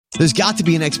There's got to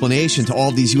be an explanation to all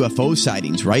of these UFO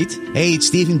sightings, right? Hey, it's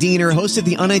Stephen Diener, host of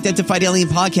the Unidentified Alien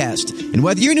Podcast. And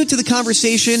whether you're new to the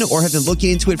conversation or have been looking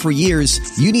into it for years,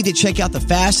 you need to check out the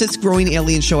fastest growing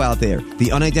alien show out there,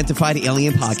 the Unidentified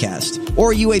Alien Podcast,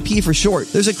 or UAP for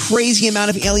short. There's a crazy amount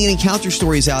of alien encounter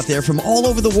stories out there from all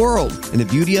over the world. And the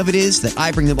beauty of it is that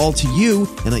I bring them all to you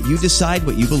and let you decide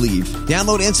what you believe.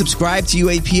 Download and subscribe to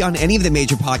UAP on any of the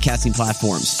major podcasting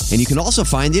platforms. And you can also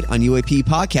find it on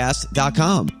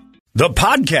UAPpodcast.com. The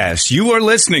podcast you are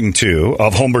listening to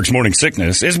of Holmberg's Morning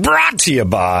Sickness is brought to you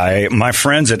by my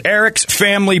friends at Eric's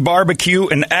Family Barbecue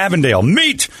in Avondale.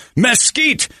 Meet,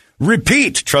 mesquite,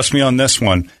 repeat. Trust me on this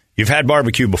one. You've had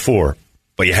barbecue before,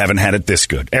 but you haven't had it this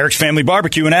good. Eric's Family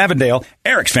Barbecue in Avondale,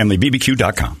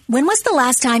 ericsfamilybbq.com. When was the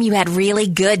last time you had really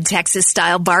good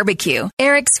Texas-style barbecue?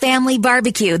 Eric's Family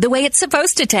Barbecue, the way it's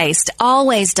supposed to taste.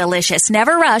 Always delicious,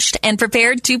 never rushed, and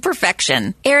prepared to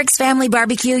perfection. Eric's Family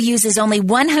Barbecue uses only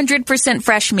 100%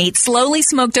 fresh meat, slowly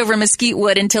smoked over mesquite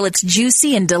wood until it's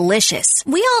juicy and delicious.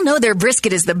 We all know their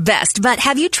brisket is the best, but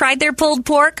have you tried their pulled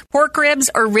pork, pork ribs,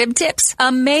 or rib tips?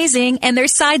 Amazing, and their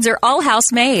sides are all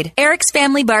house-made. Eric's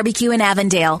Family Barbecue in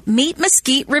Avondale. Meet,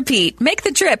 mesquite, repeat. Make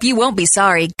the trip. You won't be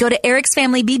sorry. Go to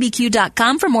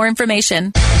ericsfamilybbq.com for more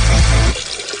information.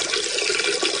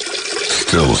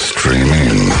 Still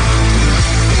streaming.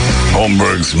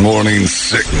 Holmberg's Morning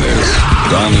Sickness.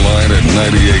 Online at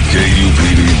 98kupd.com.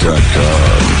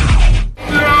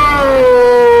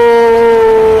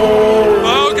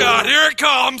 Oh, God, here it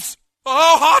comes.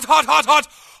 Oh, hot, hot, hot, hot.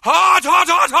 Hot, hot,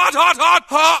 hot, hot, hot, hot,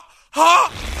 hot,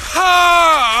 hot.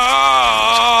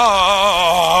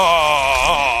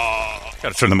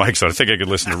 Got to turn the mics on. I think I could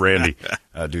listen to Randy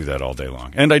do that all day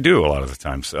long. And I do a lot of the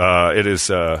times. It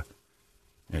is,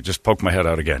 just poke my head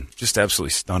out again. Just absolutely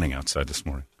stunning outside this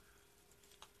morning.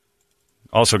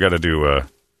 Also got to do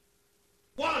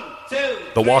 1, 2,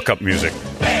 the walk-up music.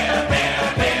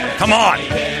 Come on!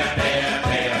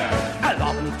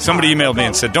 Somebody emailed me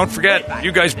and said, don't forget,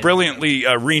 you guys brilliantly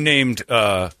renamed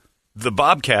the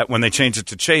Bobcat when they changed it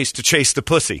to Chase the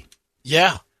Pussy.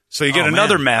 Yeah. So you get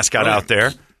another mascot out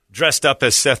there dressed up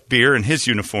as Seth Beer in his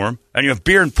uniform, and you have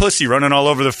Beer and Pussy running all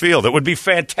over the field. It would be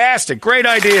fantastic. Great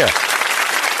idea.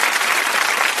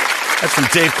 That's from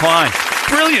Dave Klein.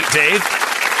 Brilliant, Dave.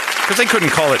 Because they couldn't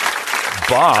call it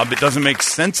Bob. It doesn't make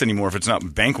sense anymore if it's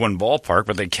not Bank One Ballpark,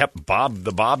 but they kept Bob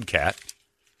the Bobcat.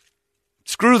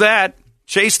 Screw that.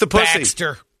 Chase the Pussy.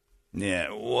 Baxter. Yeah,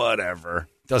 whatever.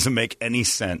 Doesn't make any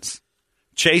sense.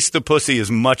 Chase the Pussy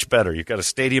is much better. You've got a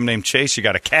stadium named Chase. You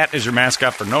got a cat as your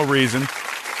mascot for no reason.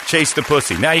 Chase the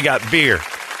Pussy. Now you got Beer.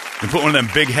 You put one of them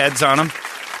big heads on him,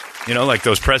 like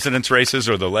those president's races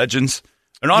or the legends.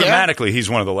 And automatically he's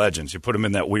one of the legends. You put him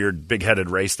in that weird big-headed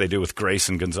race they do with Grace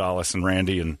and Gonzalez and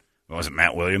Randy and, was it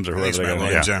Matt Williams or whoever they go?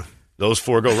 Yeah. Those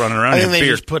four go running around. I think they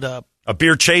Beer. just put up A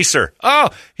beer chaser. Oh,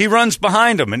 he runs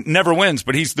behind him and never wins,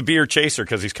 but he's the beer chaser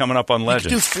because he's coming up on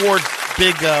Legends. You do 4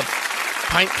 big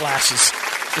pint glasses.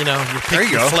 You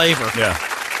pick your flavor. Yeah.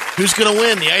 Who's going to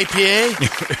win, the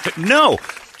IPA? No,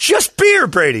 just beer,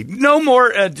 Brady. No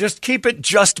more, just keep it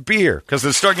just beer because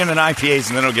they'll start getting IPAs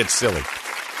and then it'll get silly.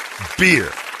 Beer.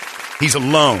 He's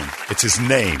alone. It's his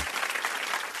name.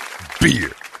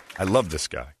 Beer. I love this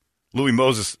guy. Louis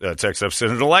Moses texts up, said,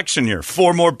 an election year,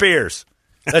 4 more beers.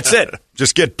 That's it.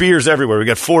 Just get beers everywhere. We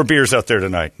got 4 beers out there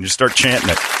tonight. And just start chanting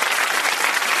it.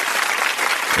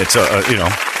 It's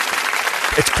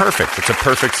it's perfect. It's a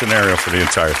perfect scenario for the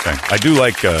entire thing. I do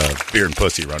like Beer and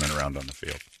Pussy running around on the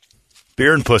field.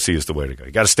 Beer and Pussy is the way to go.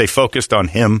 You got to stay focused on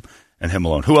him and him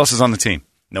alone. Who else is on the team?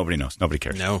 Nobody knows. Nobody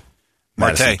cares. No.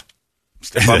 Marte.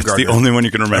 That's the only one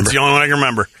you can remember. That's the only one I can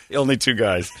remember. The only 2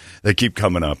 guys that keep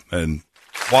coming up. And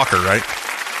Walker, right?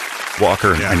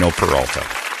 Walker and I know Peralta.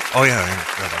 Oh, yeah.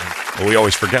 Well, we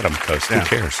always forget them because who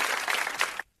cares?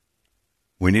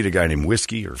 We need a guy named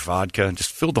Whiskey or Vodka.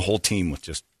 Just fill the whole team with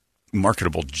just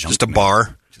marketable junk. Just a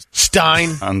bar.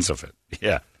 Stein. Tons of it.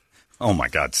 Yeah. Oh, my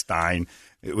God, Stein.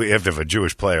 We have to have a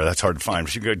Jewish player. That's hard to find.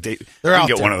 We should go get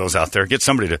one of those out there. Get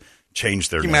somebody to change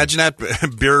their name. Imagine that.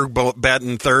 Beer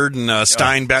batting third and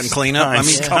Stein batting cleanup.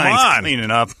 Come on.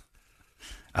 Cleaning up.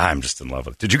 I'm just in love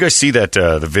with it. Did you guys see that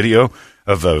the video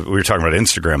of we were talking about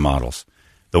Instagram models,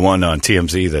 the one on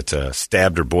TMZ that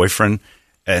stabbed her boyfriend?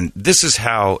 And this is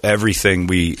how everything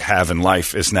we have in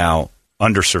life is now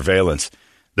under surveillance.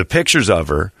 The pictures of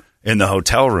her in the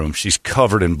hotel room, she's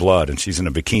covered in blood, and she's in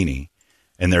a bikini,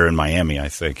 and they're in Miami, I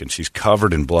think, and she's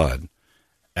covered in blood.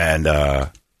 And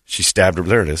she stabbed her,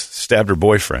 there it is, stabbed her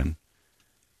boyfriend.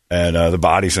 And the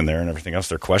body's in there and everything else.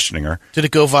 They're questioning her. Did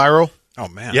it go viral? Oh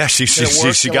man. Yeah, she Get a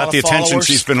got the lot of attention followers.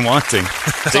 she's been wanting.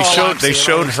 They showed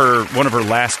seeing. her one of her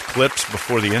last clips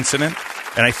before the incident,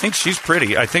 and I think she's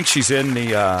pretty. I think she's in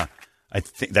the. I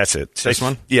think that's it. This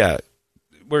one? Yeah,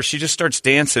 where she just starts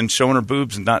dancing, showing her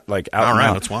boobs, and not like out. All and right,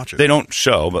 out. let's watch it. They don't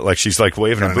show, but like she's like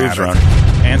waving her Got an boobs addict.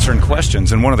 around, answering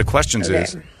questions, and one of the questions Okay.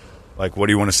 is, like, what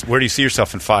do you want to? Where do you see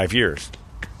yourself in 5 years?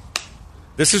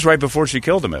 This is right before she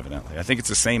killed him. Evidently, I think it's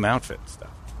the same outfit and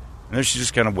stuff. And then she's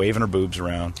just kind of waving her boobs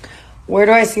around. Where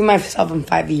do I see myself in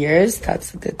 5 years?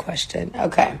 That's a good question.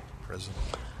 Okay.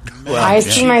 I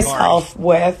see myself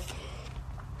with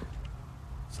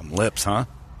Some lips, huh?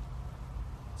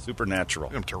 Supernatural.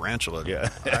 Look at him, tarantula. Yeah.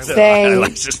 say I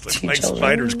like just two like children.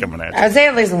 spiders coming at you. I'd say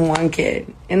at least one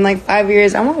kid. In like 5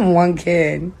 years, I want one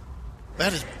kid.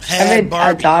 That is I have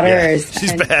bad, a daughter Yeah, or a she's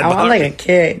son. bad I want Barbie. like a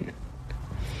kid.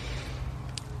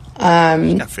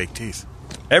 He's got fake teeth.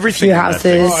 Everything. Few in that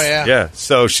thing. houses. Oh, yeah. Yeah.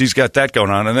 So she's got that going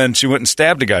on, and then she went and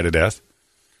stabbed a guy to death,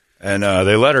 and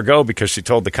they let her go because she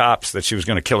told the cops that she was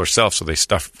going to kill herself. So they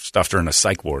stuffed her in a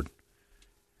psych ward.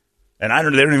 And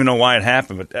they don't even know why it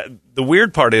happened. But the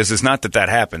weird part is not that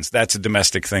happens. That's a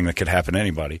domestic thing that could happen to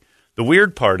anybody. The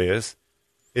weird part is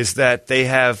that they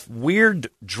have weird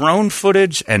drone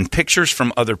footage and pictures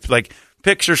from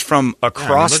pictures from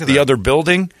across look at the that. other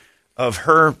building of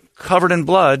her covered in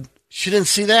blood. She didn't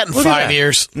see that in Look at 5 that.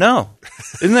 years. No.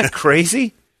 Isn't that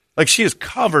crazy? Like, she is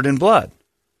covered in blood.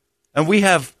 And we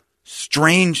have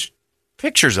strange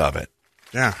pictures of it.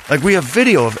 Yeah. Like, we have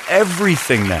video of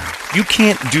everything now. You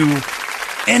can't do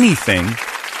anything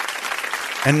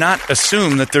and not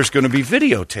assume that there's going to be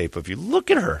videotape of you.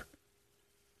 Look at her.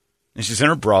 And she's in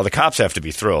her bra. The cops have to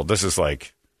be thrilled. This is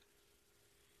like...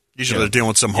 Usually they're dealing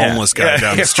with some homeless guy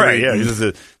down the street. Right,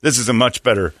 yeah, this is a much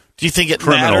better... Do you think it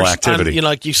Criminal matters? activity.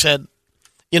 Like you said,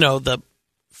 the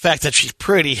fact that she's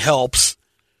pretty helps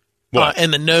What? in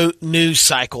the news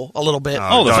cycle a little bit.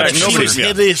 Oh, the But fact she nobody's- was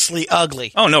hideously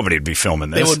ugly. Oh, nobody'd be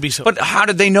filming this. They wouldn't be so- But how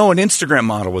did they know an Instagram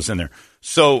model was in there?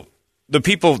 So the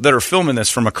people that are filming this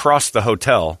from across the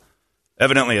hotel,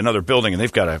 evidently another building, and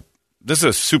they've got this is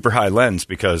a super high lens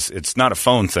because it's not a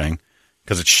phone thing,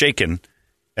 because it's shaken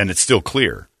and it's still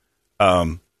clear.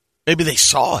 Maybe they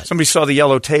saw it. Somebody saw the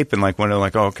yellow tape and went,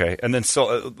 oh, okay. And then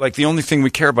the only thing we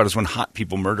care about is when hot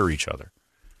people murder each other.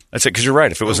 That's it. Because you're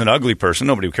right. If it was an ugly person,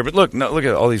 nobody would care. But look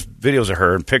at all these videos of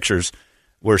her and pictures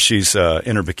where she's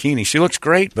in her bikini. She looks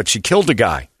great, but she killed a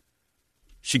guy.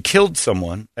 She killed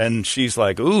someone, and she's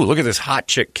like, ooh, look at this hot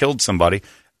chick killed somebody.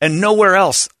 And nowhere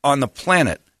else on the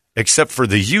planet, except for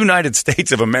the United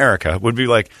States of America, would be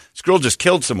like, this girl just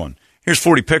killed someone. Here's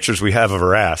 40 pictures we have of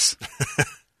her ass.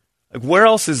 Like, where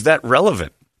else is that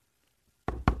relevant?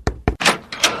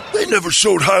 They never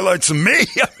showed highlights of me.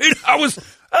 I mean, I was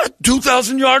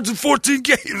 2,000 yards in 14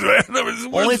 games, man.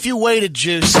 Only if you waited,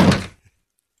 Juice.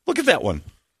 Look at that one.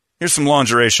 Here's some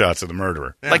lingerie shots of the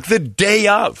murderer. Yeah. Like the day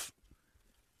of.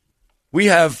 We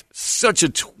have such a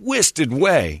twisted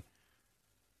way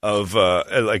of,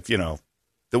 the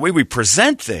way we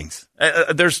present things.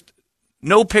 There's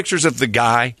no pictures of the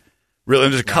guy. Really,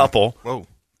 there's a couple. Whoa.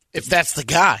 If that's the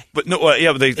guy. But no,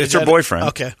 it's her boyfriend.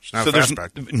 Okay. She's not so there's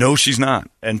fastback. no, she's not.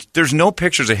 And there's no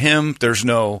pictures of him. There's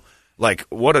no,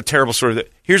 what a terrible story.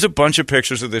 Here's a bunch of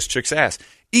pictures of this chick's ass.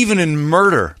 Even in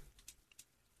murder,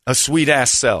 a sweet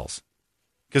ass sells.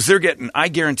 Because they're getting, I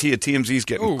guarantee you, TMZ's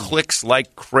getting clicks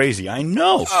like crazy. I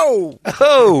know.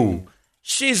 Oh,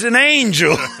 she's an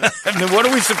angel. I mean, what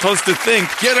are we supposed to think?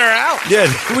 Get her out. Yeah,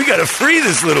 we got to free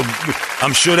this little.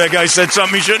 I'm sure that guy said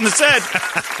something he shouldn't have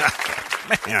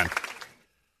said. Man.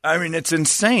 I mean, it's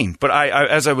insane. But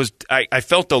I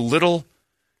felt a little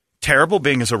terrible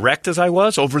being as erect as I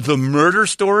was over the murder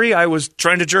story I was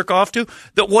trying to jerk off to.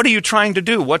 What are you trying to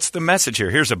do? What's the message here?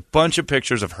 Here's a bunch of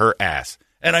pictures of her ass.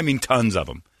 And I mean tons of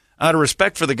them. Out of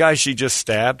respect for the guy she just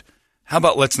stabbed, how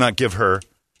about let's not give her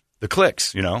the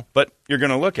clicks, But you're going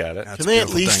to look at it. Can they at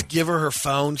least give her her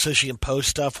phone so she can post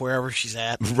stuff wherever she's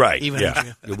at? Right, Even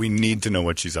yeah. We need to know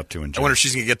what she's up to in I jail. wonder if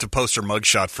she's going to get to post her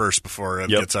mugshot first before it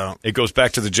gets out. It goes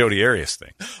back to the Jodi Arias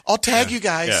thing. I'll tag you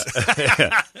guys.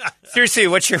 Yeah. Seriously,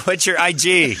 what's your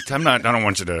IG? I don't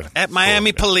want you to. At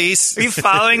Miami Police. Are you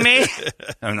following me?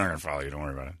 I'm not going to follow you. Don't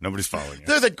worry about it. Nobody's following you.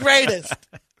 They're the greatest.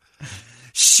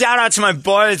 Shout out to my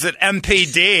boys at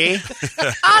MPD.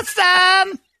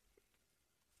 Awesome.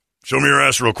 Show me your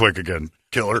ass real quick again,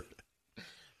 killer.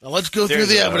 Now let's go through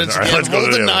the evidence All right, again. let's go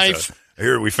Hold through the evidence. knife.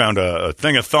 Here, we found a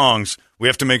thing of thongs. We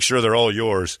have to make sure they're all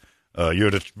yours. You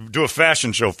had to do a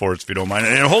fashion show for us, if you don't mind.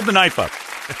 And hold the knife up.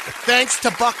 Thanks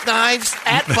to Buck Knives,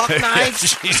 at Buck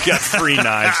Knives. She's got 3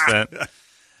 knives then.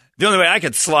 The only way I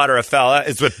could slaughter a fella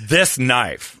is with this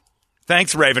knife.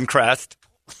 Thanks, Ravencrest.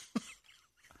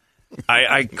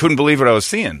 I couldn't believe what I was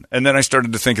seeing. And then I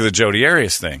started to think of the Jodi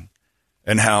Arias thing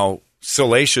and how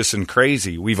salacious and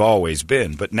crazy we've always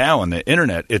been. But now on the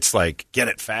internet, it's like, get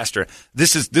it faster.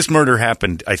 This murder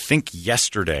happened, I think,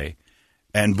 yesterday.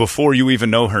 And before you even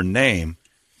know her name,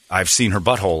 I've seen her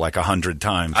butthole like 100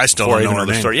 times. I still don't know her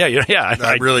name. Story. Yeah.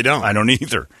 I really don't. I don't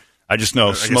either. I just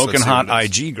know smoking hot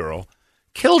IG girl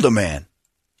killed a man.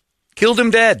 Killed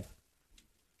him dead.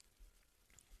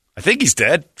 I think he's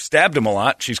dead. Stabbed him a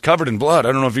lot. She's covered in blood.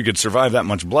 I don't know if you could survive that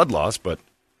much blood loss, but...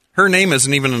 Her name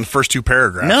isn't even in the first two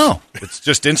paragraphs. No. It's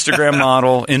just Instagram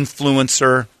model,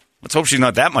 influencer. Let's hope she's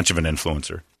not that much of an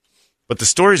influencer. But the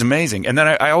story's amazing. And then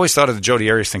I always thought of the Jodi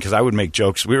Arias thing because I would make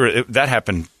jokes. That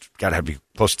happened, got to be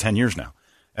close to 10 years now.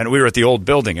 And we were at the old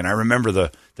building, and I remember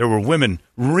there were women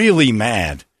really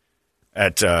mad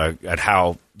at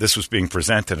how this was being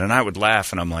presented. And I would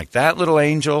laugh, and I'm like, that little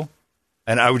angel...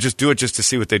 And I would just do it just to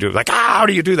see what they do. Like, how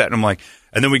do you do that? And I'm like,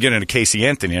 and then we get into Casey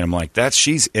Anthony, and I'm like,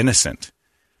 she's innocent.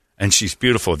 And she's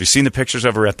beautiful. Have you seen the pictures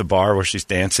of her at the bar where she's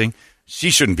dancing? She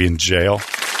shouldn't be in jail.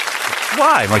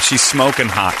 Why? Like, she's smoking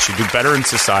hot. She'd do better in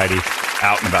society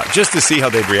out and about, just to see how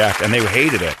they'd react. And they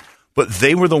hated it. But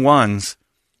they were the ones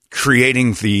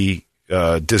creating the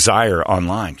desire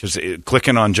online. Because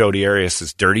clicking on Jodi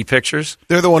Arias' dirty pictures.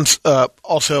 They're the ones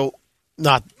also,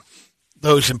 not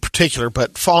those in particular,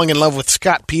 but falling in love with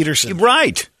Scott Peterson.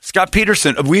 Right. Scott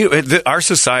Peterson. Our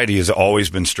society has always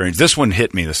been strange. This one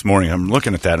hit me this morning. I'm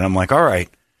looking at that, and I'm like, all right,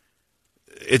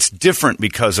 it's different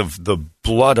because of the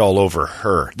blood all over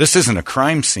her. This isn't a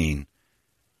crime scene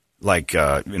like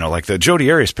like the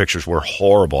Jodi Arias pictures were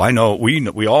horrible. I know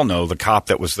we all know the cop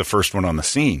that was the first one on the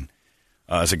scene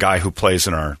is a guy who plays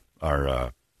in our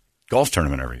golf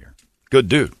tournament every year. Good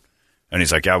dude. And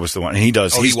he's like, I was the one. And he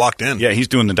does. He walked in. Yeah, he's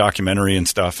doing the documentary and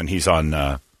stuff, and he's on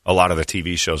a lot of the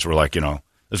TV shows where, like, this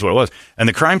is what it was. And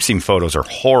the crime scene photos are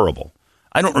horrible.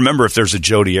 I don't remember if there's a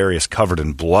Jodi Arias covered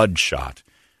in blood shot.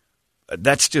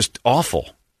 That's just awful.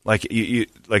 Like,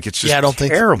 it's just I don't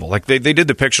terrible. Like, they did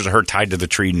the pictures of her tied to the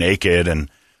tree naked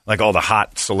and, like, all the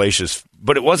hot, salacious.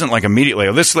 But it wasn't, like, immediately,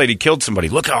 oh, this lady killed somebody.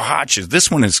 Look how hot she is. This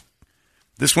one is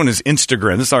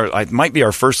Instagram. It might be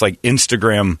our first, like,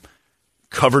 Instagram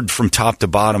covered from top to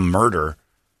bottom murder.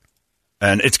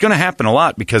 And it's going to happen a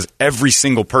lot because every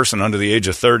single person under the age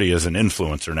of 30 is an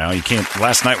influencer now. You can't.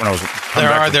 Last night when I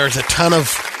was there's a ton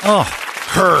of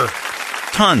her.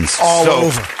 Tons. All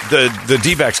over. The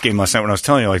D-backs game last night when I was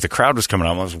telling you, like, the crowd was coming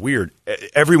out. It was weird.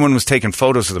 Everyone was taking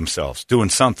photos of themselves doing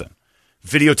something.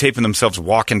 Videotaping themselves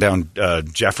walking down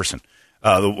Jefferson.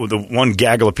 The one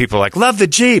gaggle of people like, love the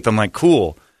Jeep. I'm like,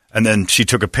 cool. And then she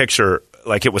took a picture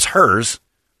like it was hers.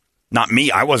 Not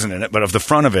me, I wasn't in it, but of the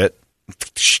front of it.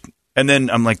 And then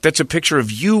I'm like, that's a picture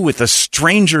of you with a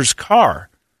stranger's car.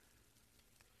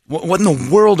 What in the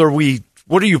world are we,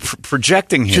 what are you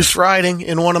projecting here? Just riding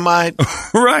in one of my...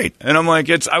 Right. And I'm like,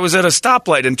 I was at a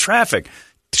stoplight in traffic.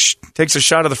 Takes a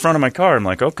shot of the front of my car. I'm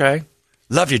like, okay.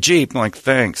 Love your Jeep. I'm like,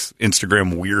 thanks,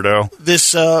 Instagram weirdo.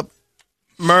 This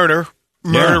murderer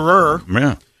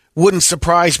yeah. wouldn't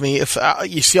surprise me if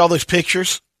you see all those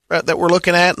pictures that we're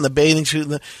looking at and the bathing suit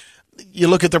and you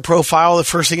look at their profile, the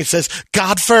first thing it says,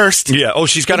 God first. Yeah. Oh,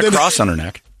 she's got a cross on her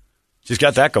neck. She's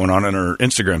got that going on her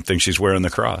Instagram thing. She's wearing the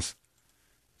cross.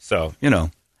 So,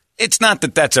 it's not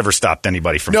that that's ever stopped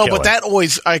anybody from killing. No, but that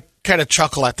always, I kind of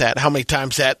chuckle at that, how many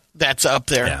times that's up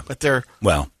there. Yeah. But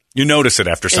well, you notice it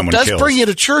after someone kills. It does bring you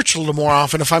to church a little more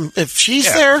often if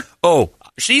she's there. Oh,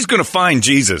 she's going to find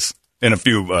Jesus in a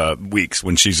few weeks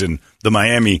when she's in the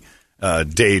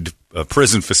Miami-Dade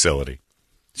prison facility.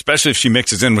 Especially if she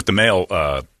mixes in with the male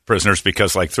prisoners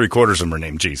because like 3/4 of them are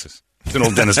named Jesus. It's an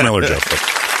old Dennis Miller joke, but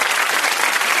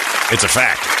it's a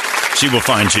fact. She will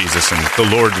find Jesus and the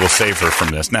Lord will save her from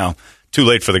this. Now, too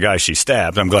late for the guy she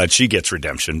stabbed. I'm glad she gets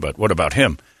redemption, but what about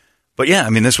him? But yeah, I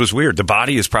mean, this was weird. The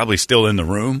body is probably still in the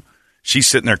room. She's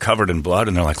sitting there covered in blood,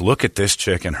 and they're like, look at this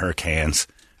chick and her cans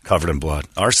covered in blood.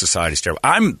 Our society's terrible.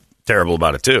 I'm terrible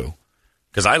about it, too,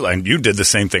 because you did the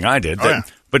same thing I did. Oh, yeah.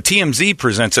 But TMZ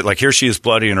presents it like, here she is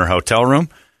bloody in her hotel room.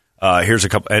 Here's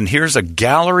a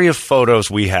gallery of photos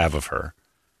we have of her.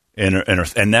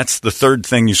 And that's the third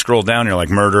thing you scroll down. You're like,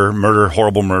 murder,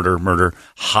 horrible murder,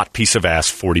 hot piece of ass,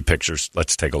 40 pictures.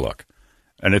 Let's take a look.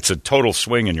 And it's a total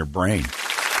swing in your brain.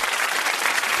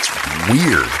 It's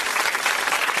weird.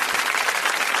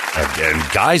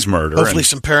 And guys murder. Hopefully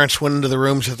some parents went into the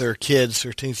rooms of their kids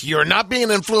or teens. You're not being an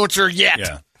influencer yet.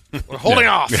 Yeah. We're holding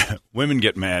off. Yeah. Women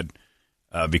get mad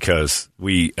because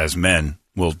we, as men,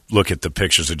 will look at the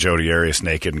pictures of Jodi Arias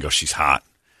naked and go, she's hot.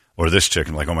 Or this chick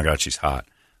and like, oh, my God, she's hot.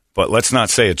 But let's not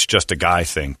say it's just a guy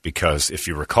thing because if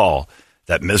you recall,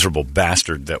 that miserable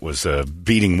bastard that was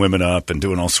beating women up and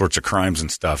doing all sorts of crimes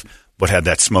and stuff, but had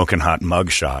that smoking hot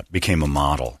mugshot, became a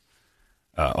model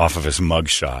off of his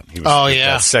mugshot. He was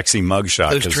that sexy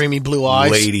mugshot. Those dreamy blue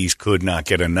eyes. Ladies could not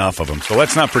get enough of him. So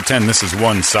let's not pretend this is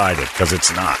one-sided, because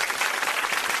it's not.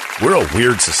 We're a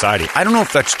weird society. I don't know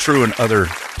if that's true in other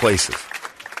places,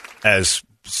 as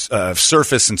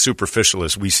surface and superficial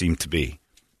as we seem to be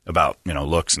about,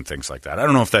 looks and things like that. I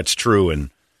don't know if that's true in,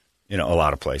 a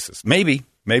lot of places. Maybe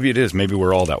it is. Maybe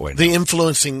we're all that way now. The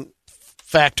influencing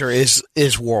factor is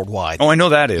worldwide. Oh, I know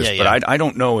that is, but I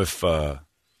don't know if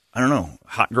I don't know,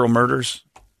 hot girl murders.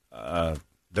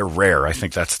 They're rare. I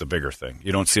think that's the bigger thing.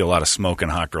 You don't see a lot of smoking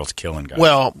hot girls killing guys.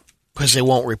 Well, because they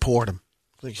won't report them.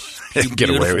 Get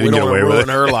away with it. We don't want to ruin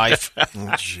her life. Oh,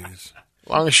 jeez. As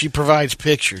long as she provides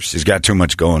pictures. She's got too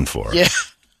much going for her. Yeah.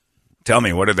 Tell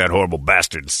me, what did that horrible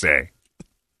bastard say?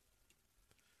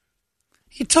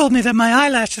 He told me that my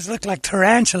eyelashes look like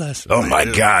tarantulas. Oh, my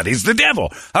God. He's the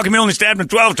devil. How come you only stabbed him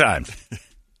 12 times?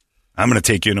 I'm going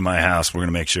to take you into my house. We're going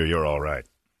to make sure you're all right.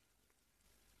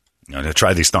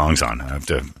 Try these thongs on. I have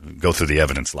to go through the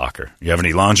evidence locker. You have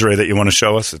any lingerie that you want to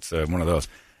show us? It's one of those.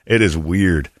 It is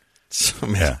weird.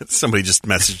 Somebody just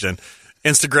messaged in.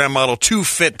 Instagram model too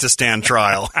fit to stand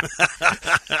trial.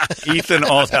 Ethan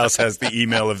Althouse has the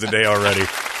email of the day already.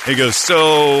 He goes,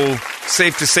 so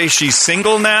safe to say she's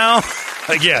single now?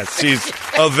 Yes, she's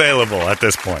available at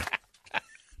this point.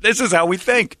 This is how we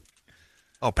think.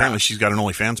 Oh, apparently she's got an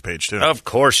OnlyFans page, too. Of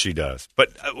course she does. But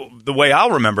the way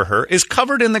I'll remember her is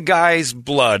covered in the guy's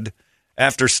blood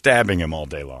after stabbing him all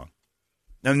day long.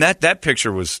 And that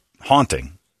picture was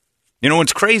haunting.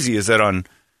 What's crazy is that on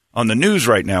the news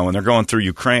right now, when they're going through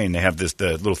Ukraine, they have the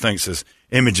little thing that says,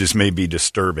 images may be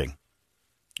disturbing.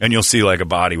 And you'll see like a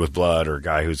body with blood or a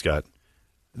guy who's got...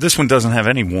 This one doesn't have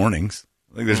any warnings.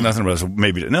 Like there's nothing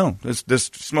about this.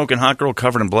 This smoking hot girl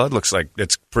covered in blood looks like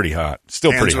it's pretty hot.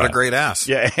 Still Hands pretty hot. with a great ass.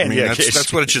 Yeah,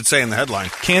 that's what it should say in the headline.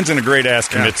 Cans and a great ass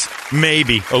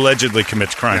allegedly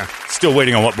commits crime. Yeah. Still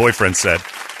waiting on what boyfriend said.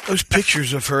 Those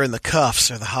pictures of her in the cuffs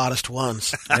are the hottest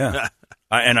ones. Yeah.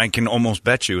 And I can almost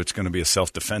bet you it's going to be a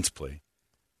self-defense plea.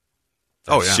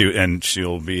 Oh, yeah. And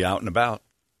she'll be out and about.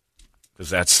 Because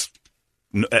that's...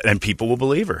 And people will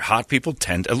believe her. Hot people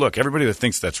tend... Look, everybody that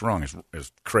thinks that's wrong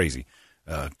is crazy.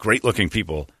 Great-looking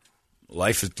people,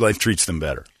 life treats them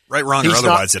better. Right, wrong, or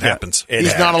otherwise, it happens.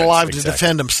 He's not alive to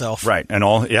defend himself. Right,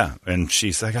 and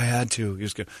she's like, I had to. He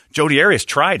was good. Jodi Arias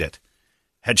tried it.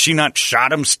 Had she not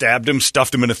shot him, stabbed him,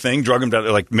 stuffed him in a thing, drug him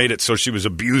down, like made it so she was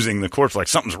abusing the corpse, like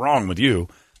something's wrong with you.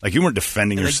 Like you weren't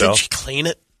defending yourself. Did she clean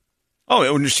it?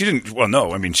 Oh, she didn't. Well,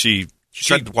 no. I mean, she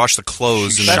tried to wash the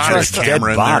clothes and shot his dead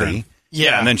camera body. in there.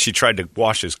 Yeah, and then she tried to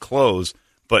wash his clothes,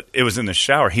 but it was in the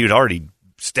shower. He had already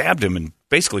stabbed him and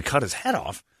basically cut his head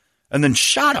off, and then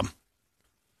shot him.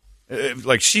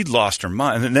 Like she'd lost her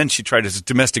mind, and then she tried to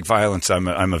domestic violence. I'm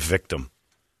a victim.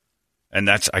 And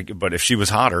but if she was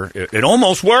hotter, it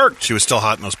almost worked. She was still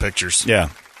hot in those pictures. Yeah.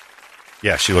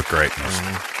 Yeah, she looked great.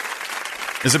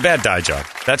 It's a bad dye job.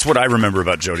 That's what I remember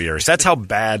about Jodi Arias. That's how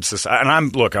bad society.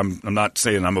 And I'm not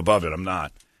saying I'm above it. I'm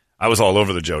not. I was all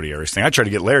over the Jodi Arias thing. I tried to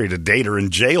get Larry to date her in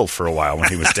jail for a while when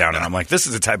he was down, and I'm like, this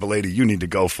is the type of lady you need to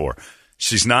go for.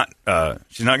 She's not going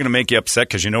to make you upset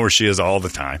because you know where she is all the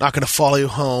time. Not going to follow you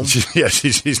home.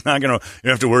 She's not going to. You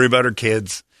don't have to worry about her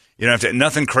kids. You don't have to.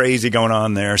 Nothing crazy going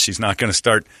on there. She's not going to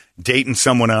start dating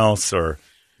someone else or.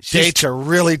 Dates are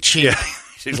really cheap. Yeah,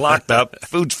 she's locked up.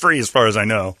 Food's free as far as I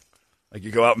know. Like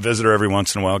you go out and visit her every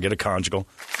once in a while, get a conjugal.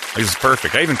 This is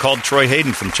perfect. I even called Troy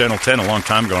Hayden from Channel 10 a long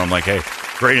time ago. I'm like, hey,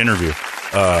 great interview.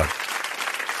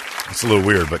 It's a little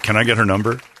weird, but can I get her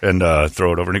number and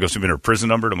throw it over? And he goes, you mean her prison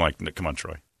number? And I'm like, come on,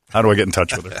 Troy. How do I get in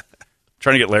touch with her?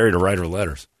 Trying to get Larry to write her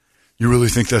letters. You really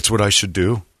think that's what I should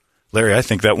do? Larry, I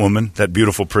think that woman, that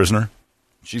beautiful prisoner,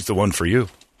 she's the one for you.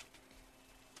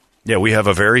 Yeah, we have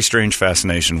a very strange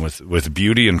fascination with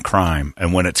beauty and crime,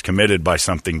 and when it's committed by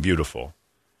something beautiful,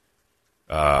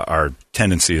 our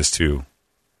tendency is to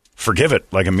forgive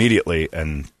it like immediately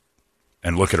and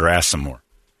look at her ass some more.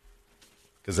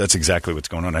 Because that's exactly what's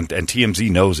going on. And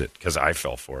TMZ knows it because I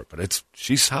fell for it. But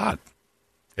she's hot.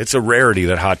 It's a rarity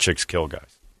that hot chicks kill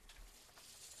guys.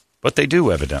 But they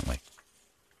do, evidently.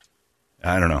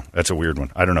 I don't know. That's a weird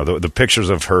one. I don't know. The pictures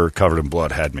of her covered in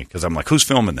blood had me because I'm like, who's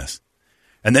filming this?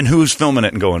 And then who's filming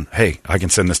it and going, hey, I can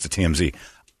send this to TMZ.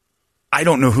 I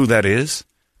don't know who that is,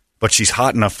 but she's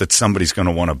hot enough that somebody's going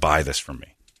to want to buy this from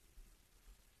me.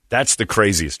 That's the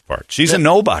craziest part. She's a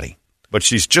nobody, but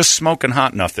she's just smoking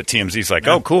hot enough that TMZ's like,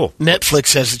 oh, cool.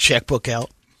 Netflix has the checkbook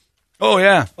out. Oh,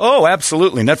 yeah. Oh,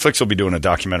 absolutely. Netflix will be doing a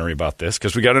documentary about this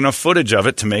because we got enough footage of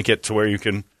it to make it to where you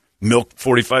can milk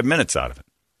 45 minutes out of it.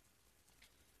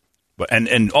 But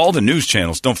and all the news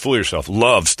channels, don't fool yourself,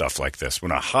 love stuff like this.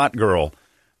 When a hot girl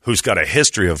who's got a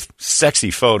history of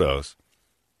sexy photos,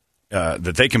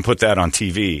 that they can put that on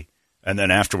TV and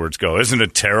then afterwards go, isn't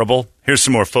it terrible? Here's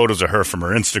some more photos of her from her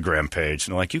Instagram page.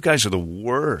 And they're like, you guys are the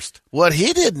worst. What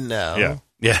he didn't know. Yeah.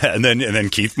 Yeah, and then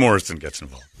Keith Morrison gets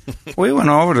involved. We went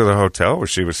over to the hotel where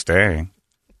she was staying.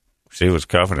 She was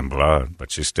covered in blood,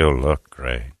 but she still looked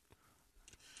great.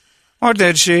 Or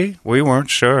did she? We weren't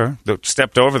sure.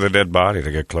 Stepped over the dead body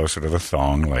to get closer to the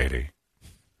thong lady.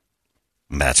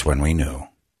 And that's when we knew.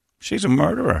 She's a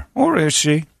murderer. Or is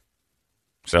she?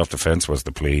 Self-defense was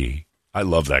the plea. I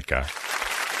love that guy.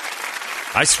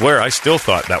 I swear I still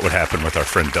thought that would happen with our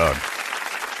friend Doug.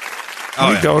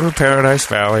 We go to Paradise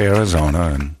Valley,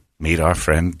 Arizona, and meet our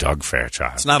friend Doug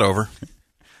Fairchild. It's not over.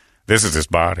 This is his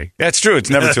body. That's true. It's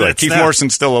never too late. Keith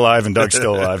Morrison's still alive and Doug's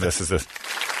still alive.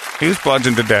 He was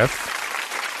bludgeoned to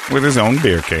death with his own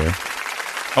beer can.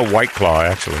 A White Claw,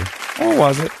 actually. Or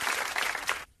was it?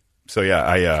 So,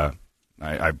 yeah,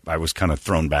 I was kind of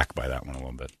thrown back by that one a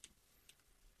little bit.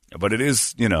 But it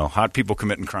is, hot people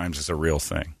committing crimes is a real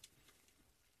thing.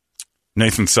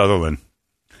 Nathan Sutherland.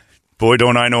 Boy,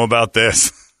 don't I know about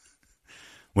this.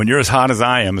 When you're as hot as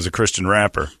I am as a Christian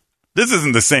rapper, this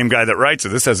isn't the same guy that writes it.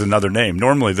 This has another name.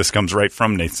 Normally, this comes right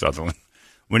from Nate Sutherland.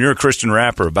 When you're a Christian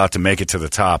rapper about to make it to the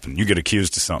top and you get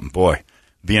accused of something, boy,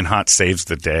 being hot saves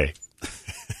the day.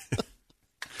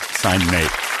 Signed Nate.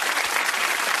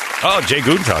 Oh, Jay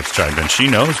Gutentag's chimed in. She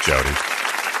knows Jody.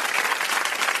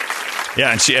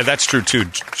 Yeah, and that's true, too.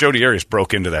 Jodi Arias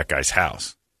broke into that guy's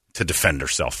house to defend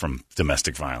herself from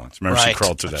domestic violence. Remember, she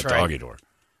crawled through that doggy door.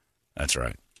 That's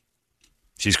right.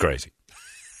 She's crazy.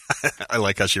 I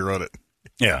like how she wrote it.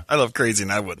 Yeah. I love crazy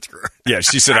and I wouldn't screw her. Yeah,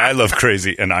 she said, I love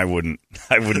crazy and I wouldn't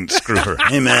screw her.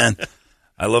 Hey, man,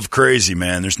 I love crazy,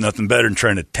 man. There's nothing better than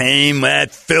trying to tame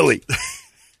that filly.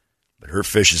 But her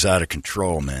fish is out of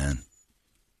control, man.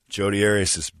 Jodi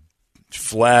Arias is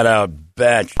flat out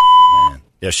bad, man.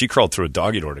 Yeah, she crawled through a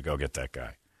doggy door to go get that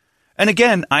guy. And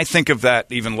again, I think of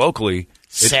that even locally.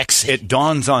 Sexy. It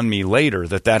dawns on me later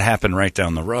that happened right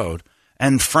down the road.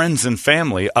 And friends and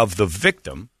family of the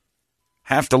victim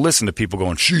have to listen to people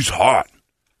going, she's hot.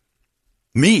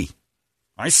 Me.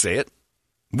 I say it.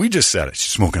 We just said it.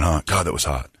 She's smoking hot. God, that was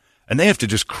hot. And they have to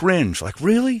just cringe. Like,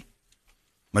 really?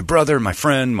 My brother, my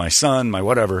friend, my son, my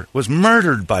whatever was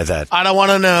murdered by that. I don't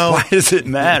want to know. Why does it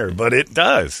matter? But it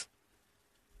does.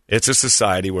 It's a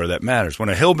society where that matters. When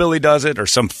a hillbilly does it or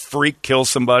some freak kills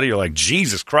somebody, you're like,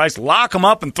 Jesus Christ, lock them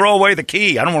up and throw away the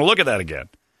key. I don't want to look at that again.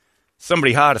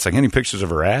 Somebody hot, it's like, any pictures of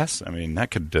her ass? I mean,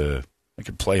 that could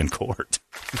play in court.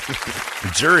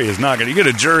 The jury is not going to. You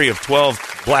get a jury of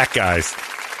 12 black guys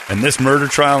in this murder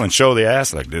trial and show the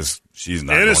ass like this. She's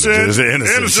not innocent. Going to do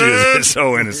this. Innocent. She is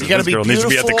so innocent. You got to be girl beautiful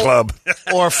needs to be at the club.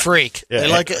 Or a freak. Yeah.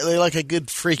 They like a good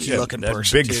freaky looking that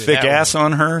person. Big too. thick That ass one.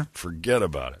 on her. Forget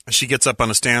about it. She gets up on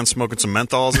a stand smoking some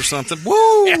menthols or something.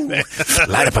 Woo!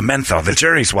 Light up a menthol. The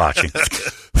jury's watching.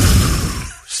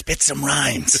 Spit some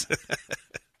rhymes.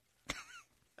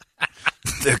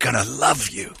 They're going to love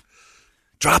you.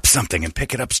 Drop something and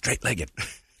pick it up straight-legged.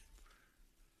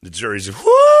 The jury's,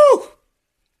 whoo!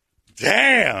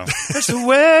 Damn. That's the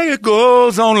way it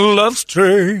goes on a love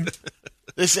train.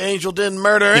 This angel didn't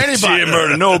murder anybody. She didn't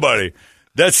murder nobody.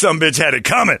 That sumbitch had it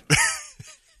coming.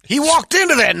 He walked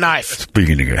into that knife.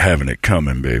 Speaking of having it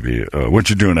coming, baby, what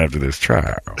you doing after this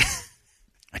trial?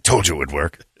 I told you it would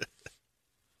work.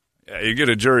 Yeah, you get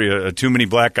a jury, too many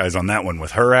black guys on that one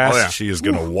with her ass. Oh, yeah. She is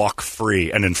going to walk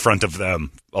free and in front of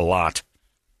them a lot.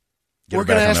 We're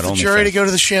going to ask the jury to go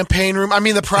to the champagne room. I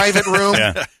mean, the private room.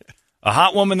 Yeah. A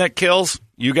hot woman that kills,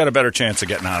 you got a better chance of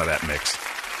getting out of that mix.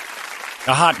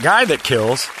 A hot guy that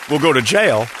kills will go to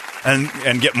jail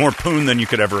and get more poon than you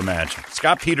could ever imagine.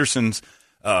 Scott Peterson's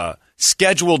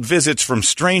scheduled visits from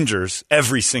strangers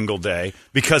every single day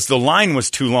because the line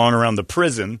was too long around the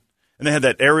prison. And they had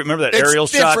that remember that aerial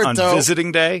shot on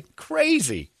visiting day?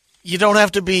 Crazy. You don't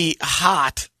have to be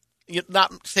hot. You're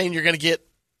not saying you're going to get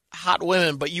hot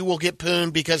women, but you will get poon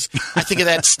because I think of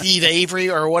that Steve Avery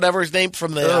or whatever his name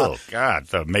from the... Oh, God,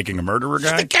 the Making a Murderer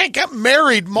guy? The guy got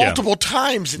married multiple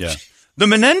times. Yeah. The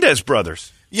Menendez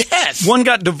brothers. Yes. One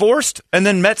got divorced and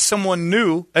then met someone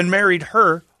new and married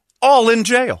her, all in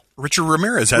jail. Richard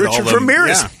Ramirez had all Richard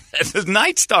Ramirez. Yeah. The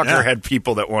Night Stalker had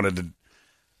people that wanted to...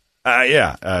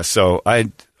 So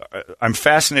I'm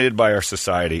fascinated by our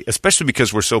society, especially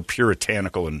because we're so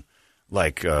puritanical and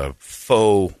like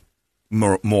faux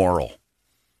moral.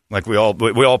 Like we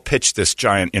all pitch this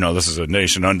giant, this is a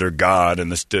nation under God,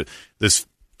 and this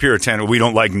puritanical. We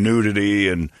don't like nudity,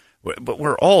 and But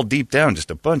we're all deep down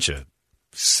just a bunch of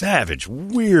savage,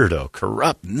 weirdo,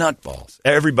 corrupt nutballs.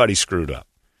 Everybody screwed up.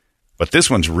 But this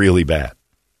one's really bad.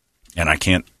 And I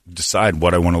can't decide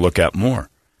what I want to look at more.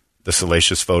 The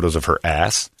salacious photos of her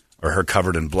ass or her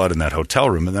covered in blood in that hotel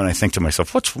room. And then I think to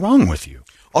myself, what's wrong with you?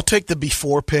 I'll take the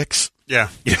before pics. Yeah.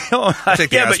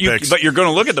 But you're going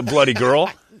to look at the bloody girl.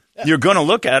 You're going to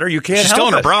look at her. You can't She's help still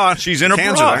in it. her bra. She's in her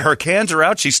Cans bra. are there. Her cans are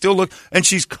out. She's still and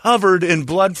she's covered in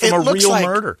blood from a real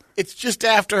murder. It's just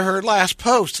after her last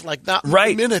post, like not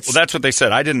Right. minutes. Well, that's what they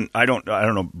said. I don't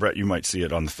know, Brett, you might see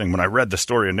it on the thing. When I read the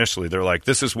story initially, they're like,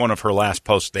 this is one of her last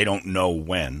posts. They don't know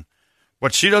when.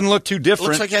 But she doesn't look too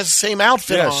different. Looks like it has the same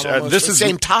outfit on. This is the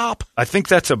same top. I think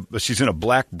she's in a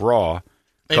black bra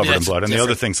covered in blood, and the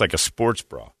other thing's like a sports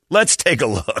bra. Let's take a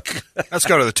look. Let's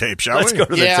go to the tape, shall Let's we? go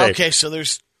to the tape. Yeah, okay, so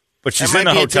there's... But she's in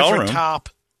a hotel room. Top.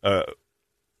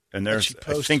 And there's,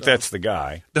 I think that's the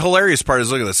guy. The hilarious part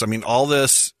is, look at this. I mean, all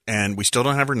this, and we still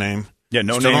don't have her name. Yeah,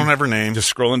 no still name. don't have her name.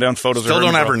 Just scrolling down photos Still of her.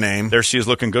 don't have her name. There she is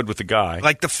looking good with the guy.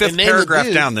 Like the fifth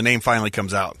paragraph down, the name finally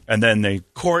comes out. And then they...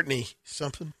 Courtney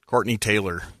something. Courtney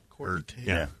Taylor.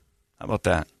 Yeah. How about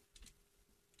that?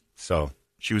 So...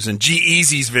 She was in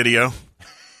G-Eazy's video.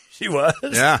 She was?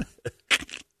 Yeah.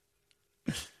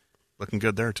 Looking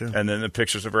good there, too. And then the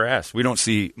pictures of her ass. We don't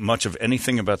see much of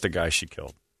anything about the guy she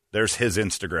killed. There's his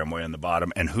Instagram way in the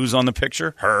bottom. And who's on the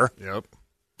picture? Her. Yep.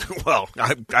 Well,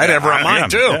 I'd have her on mine,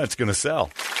 too. Yeah, it's going to sell.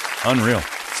 Unreal.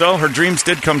 So her dreams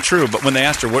did come true. But when they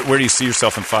asked her, where do you see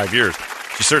yourself in 5 years?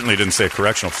 She certainly didn't say a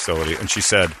correctional facility. And she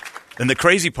said, and the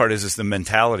crazy part is the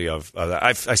mentality of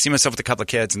I see myself with a couple of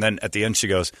kids. And then at the end she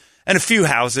goes, and a few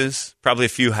houses, probably a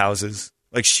few houses.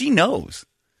 Like she knows.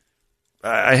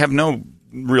 I have no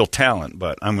real talent,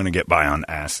 but I'm going to get by on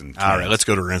ass and all right, let's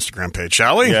go to her Instagram page,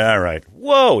 shall we? Yeah, all right.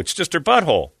 Whoa, it's just her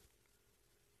butthole.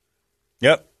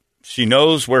 Yep. She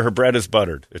knows where her bread is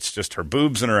buttered. It's just her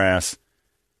boobs and her ass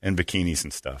and bikinis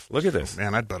and stuff. Look at this.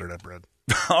 Man, I'd butter that bread.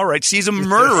 All right, she's a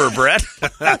murderer, Brett.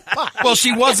 Well,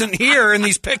 she wasn't here in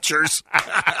these pictures.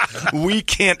 We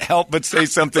can't help but say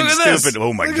something stupid. This.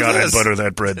 Oh, my God, I'd butter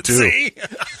that bread, too. See?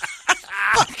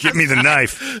 Give me the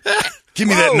knife. Give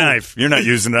me that knife. You're not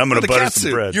using it. I'm going to butter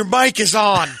some bread. Your mic is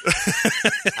on.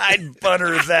 I'd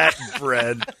butter that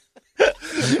bread.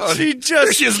 She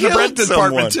just she is in the bread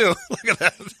department, too. Look at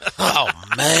that. Oh,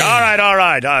 man. All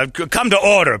right. Come to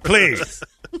order, please.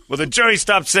 Will the jury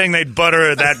stop saying they'd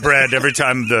butter that bread every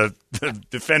time the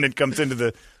defendant comes into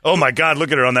the... Oh, my God,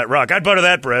 look at her on that rock. I'd butter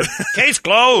that bread. Case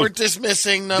closed. We're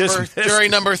dismissing jury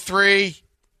number 3.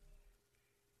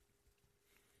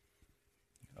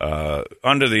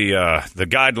 Under the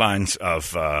guidelines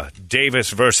of Davis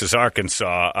versus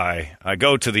Arkansas, I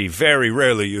go to the very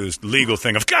rarely used legal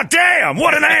thing of, God damn,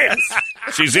 what an ass!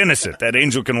 She's innocent. That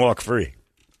angel can walk free.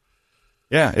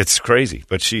 Yeah, it's crazy,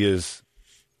 but she is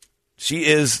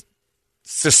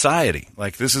society.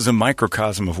 Like, this is a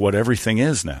microcosm of what everything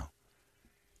is now,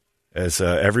 as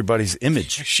everybody's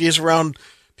image. She is around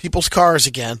people's cars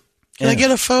again. Can I get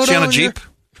a photo? She on a Jeep?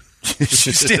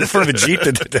 She's standing in front of a Jeep.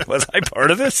 Was I part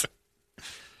of this?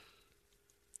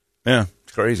 Yeah,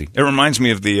 it's crazy. It reminds me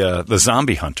of the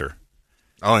zombie hunter.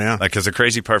 Oh, yeah. Like, because the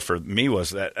crazy part for me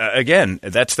was that, again,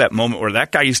 that's that moment where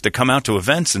that guy used to come out to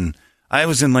events, and I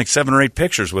was in like 7 or 8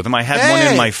 pictures with him. I had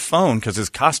one in my phone because his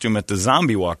costume at the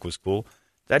zombie walk was cool.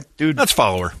 That dude... Let's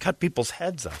follow her. Cut people's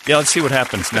heads off. Yeah, let's see what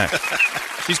happens next.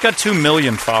 She's got 2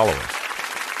 million followers.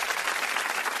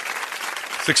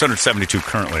 672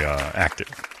 currently active.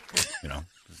 You know,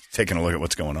 taking a look at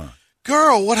what's going on.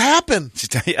 Girl, what happened?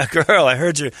 Yeah, girl, I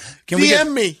heard you. Can we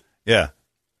DM me. Yeah.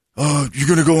 Oh, you're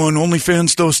going to go on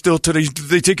OnlyFans though still today? Did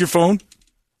they take your phone?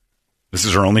 This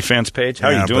is her OnlyFans page? How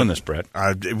are you doing this, Brett?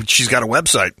 She's got a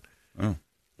website. Oh.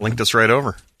 Linked us right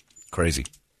over. Crazy.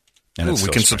 And we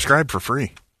can subscribe for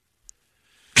free.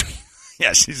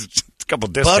 Yeah, she's a couple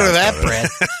discounts. Butter that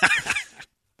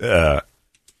bread.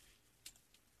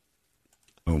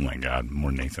 Oh, my God.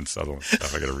 More Nathan Sutherland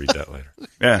stuff. I got to read that later.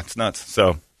 Yeah, it's nuts.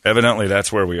 So evidently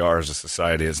that's where we are as a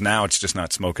society. Is now it's just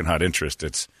not smoking hot interest.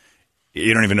 It's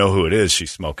you don't even know who it is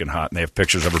she's smoking hot. And they have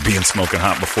pictures of her being smoking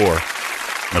hot before.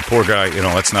 And the poor guy,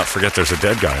 let's not forget there's a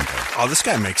dead guy in there. Oh, this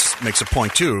guy makes a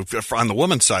point, too, on the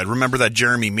woman's side. Remember that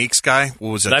Jeremy Meeks guy?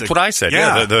 What was that? That's what I said.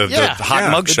 Yeah, the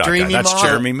hot mugshot guy. That's model.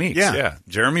 Jeremy Meeks. Yeah.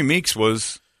 Jeremy Meeks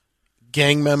was...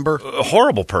 gang member, a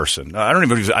horrible person. I don't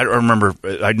even. I remember.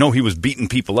 I know he was beating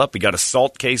people up. He got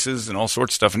assault cases and all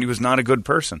sorts of stuff, and he was not a good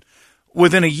person.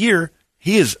 Within a year,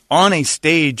 he is on a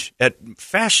stage at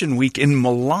Fashion Week in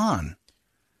Milan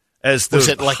as the was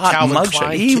it like hot Calvin mugshot.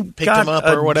 Klein He picked got him up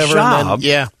a or whatever. Job and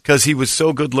then, because he was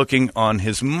so good looking on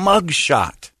his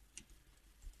mugshot.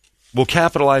 will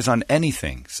capitalize on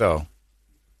anything. So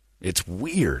it's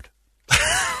weird.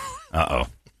 Uh-oh.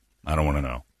 I don't want to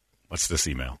know. What's this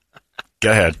email?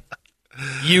 Go ahead.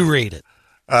 You read it.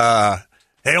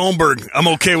 Hey, Holmberg, I'm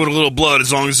okay with a little blood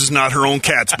as long as it's not her own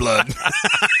cat's blood.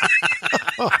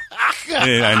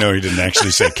 I know he didn't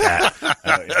actually say cat.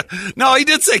 No, he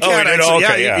did say cat, he did? actually.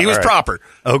 Okay, He was all right. proper.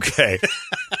 Okay.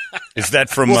 Is that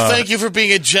from... Well, thank you for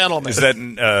being a gentleman. Is that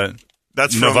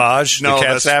That's from Navage, no, the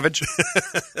cat that's- savage?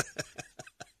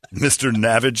 Mr.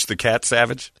 Navage, the cat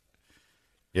savage?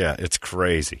 Yeah, it's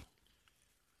crazy.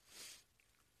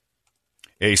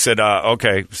 Yeah, he said,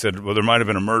 okay. He said, well, there might have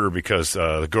been a murder because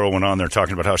the girl went on there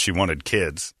talking about how she wanted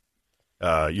kids.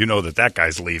 You know that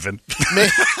guy's leaving.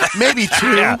 Maybe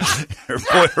two. Yeah.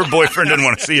 Her boyfriend didn't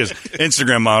want to see his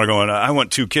Instagram model going, I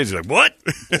want 2 kids. He's like, what?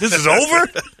 This is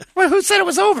over? Well, who said it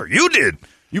was over? You did.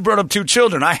 You brought up 2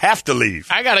 children. I have to leave.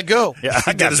 I got to go. Yeah,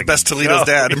 He did his best Toledo's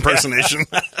dad impersonation.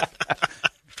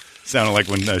 Sounded like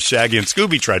when Shaggy and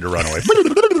Scooby tried to run away.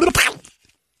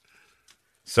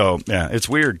 So, yeah, it's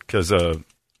weird because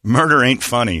murder ain't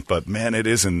funny, but, man, it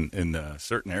is in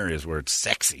certain areas where it's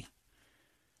sexy.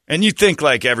 And you think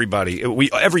like everybody,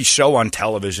 every show on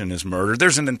television is murder.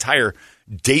 There's an entire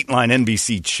Dateline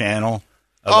NBC channel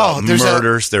about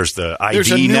murders. There's the ID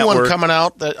There's a new network. one coming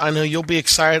out that I know you'll be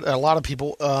excited. A lot of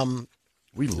people.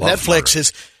 We love Netflix murder.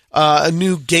 is a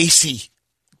new Gacy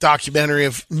documentary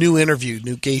of new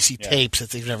Gacy tapes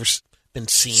that they've never been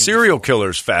seen. Serial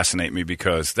killers fascinate me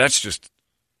because that's just,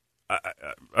 I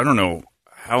don't know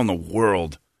how in the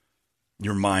world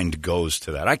your mind goes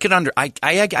to that. I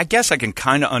guess I can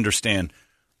kind of understand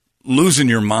losing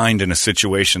your mind in a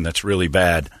situation that's really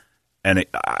bad, and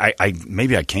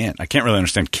maybe I can't. I can't really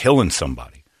understand killing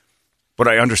somebody, but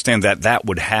I understand that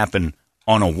would happen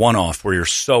on a one-off where you're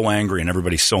so angry and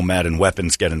everybody's so mad and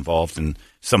weapons get involved and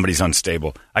somebody's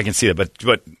unstable. I can see that,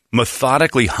 but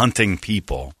methodically hunting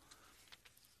people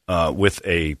with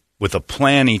a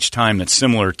plan each time that's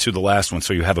similar to the last one,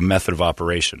 so you have a method of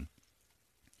operation.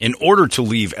 In order to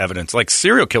leave evidence, like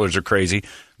serial killers are crazy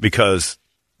because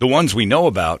the ones we know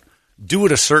about do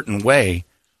it a certain way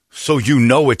so you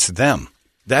know it's them.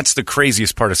 That's the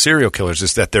craziest part of serial killers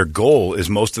is that their goal is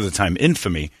most of the time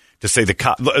infamy. To say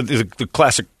the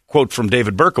classic quote from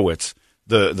David Berkowitz,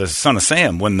 the son of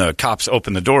Sam, when the cops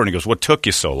open the door and he goes, "What took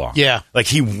you so long?" Yeah. Like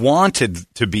he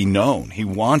wanted to be known. He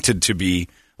wanted to be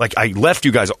like, I left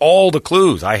you guys all the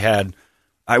clues I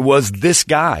was this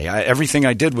guy. Everything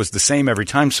I did was the same every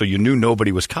time, so you knew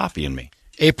nobody was copying me.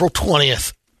 April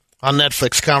 20th on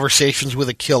Netflix, Conversations with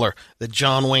a Killer, the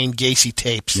John Wayne Gacy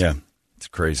tapes. Yeah, it's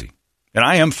crazy. And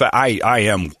I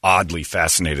am oddly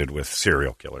fascinated with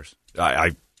serial killers.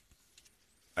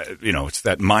 It's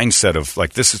that mindset of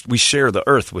like we share the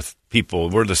earth with people.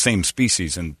 We're the same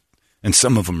species, and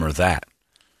some of them are that.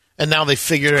 And now they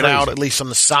figured it out, at least on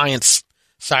the science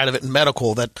side of it, in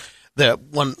medical, that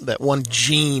one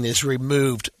gene is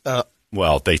removed.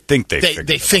 Well, they think they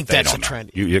think that's a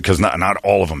trend because not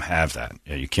all of them have that.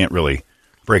 Yeah, you can't really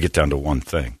break it down to one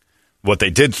thing. What they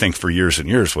did think for years and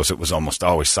years was it was almost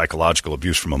always psychological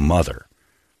abuse from a mother.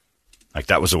 Like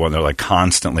that was the one they're like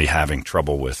constantly having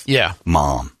trouble with. Yeah,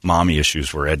 mommy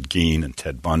issues were Ed Gein and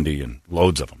Ted Bundy and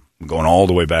loads of them, going all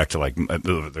the way back to like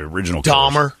the original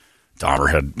Dahmer. Dahmer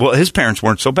had his parents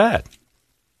weren't so bad.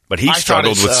 But he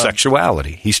struggled with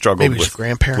sexuality. He struggled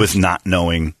with not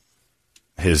knowing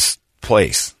his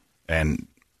place and,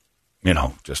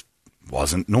 just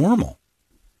wasn't normal.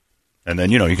 And then,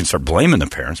 you can start blaming the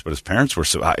parents, but his parents were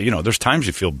so, there's times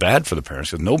you feel bad for the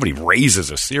parents because nobody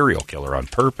raises a serial killer on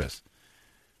purpose.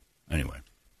 Anyway.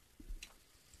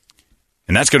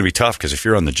 And that's going to be tough because if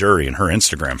you're on the jury and her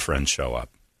Instagram friends show up,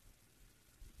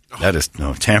 that is,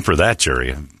 tamper that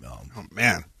jury. Oh,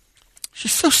 man.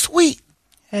 She's so sweet.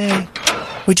 Hey,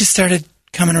 we just started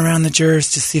coming around the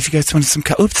jurors to see if you guys wanted some...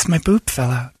 Oops, my boob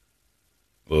fell out.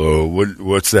 Oh,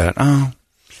 what's that? Oh,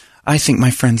 I think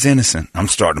my friend's innocent. I'm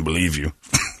starting to believe you.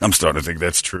 I'm starting to think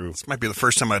that's true. This might be the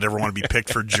first time I'd ever want to be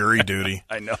picked for jury duty.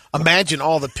 I know. Imagine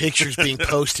all the pictures being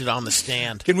posted on the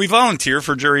stand. Can we volunteer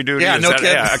for jury duty? Yeah, no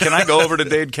kidding. Can I go over to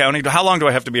Dade County? How long do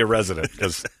I have to be a resident?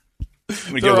 Because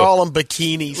they're all in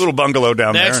bikinis. Little bungalow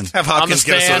down there. And have Hopkins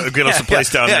get us a place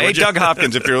down there. Hey, Doug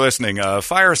Hopkins, if you're listening,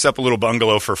 fire us up a little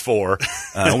bungalow for 4.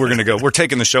 We're going to go. We're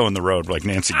taking the show on the road like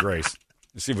Nancy Grace.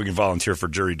 Let's see if we can volunteer for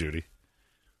jury duty.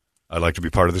 I'd like to be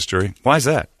part of this jury. Why is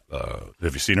that?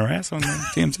 Have you seen her ass on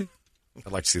TMZ?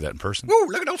 I'd like to see that in person. Woo,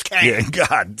 look at those cats. Yeah,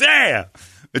 God damn.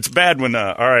 It's bad when,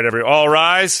 all right, all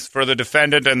rise for the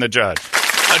defendant and the judge.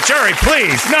 Jury,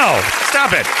 please, no,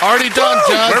 stop it. Already done,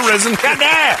 Judge. We're risen. God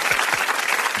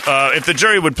damn. If the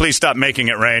jury would please stop making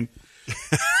it rain.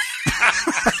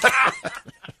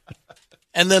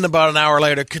 And then about an hour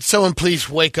later, could someone please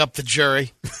wake up the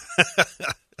jury?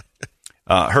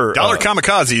 Dollar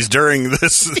kamikazes during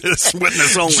this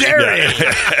witness only. Jerry,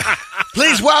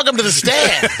 please welcome to the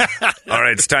stand. All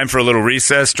right, it's time for a little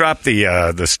recess. Drop the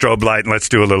strobe light and let's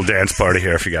do a little dance party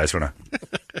here if you guys want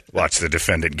to watch the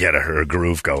defendant get her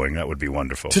groove going. That would be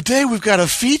wonderful. Today we've got a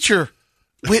feature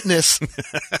witness. It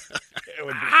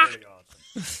would be pretty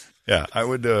awesome. Yeah,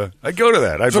 I'd go to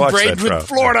that. I'd From watch that Bradenton, trial.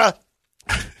 Florida.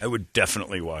 I would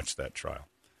definitely watch that trial.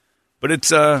 But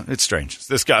it's strange.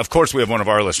 This guy, of course, we have one of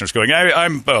our listeners going,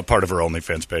 I'm part of her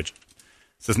OnlyFans page.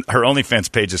 Her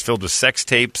OnlyFans page is filled with sex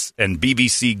tapes and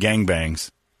BBC gangbangs.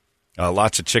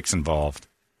 Lots of chicks involved.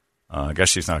 I guess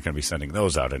she's not going to be sending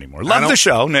those out anymore. Love the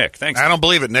show, Nick. Thanks. I don't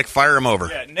believe it, Nick. Fire him over.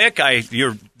 Yeah, Nick,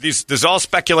 this is all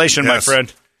speculation, my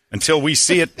friend. Until we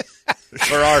see it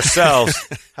for ourselves.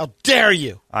 How dare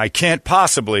you? I can't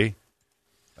possibly.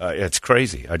 It's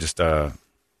crazy. I just, I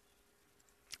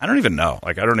don't even know.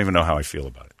 I don't even know how I feel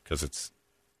about it because it's.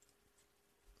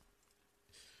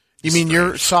 You mean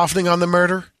you're softening on the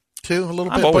murder too a little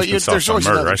bit? I've always but been soft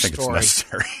on murder. I think story. it's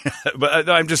necessary. But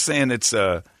I'm just saying it's.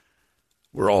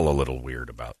 We're all a little weird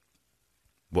about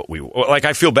what we like.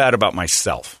 I feel bad about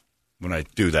myself when I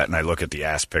do that and I look at the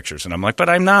ass pictures and I'm like, but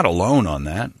I'm not alone on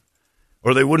that,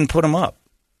 or they wouldn't put them up.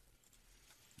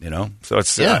 You know, so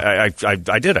it's. Yeah.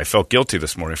 I did. I felt guilty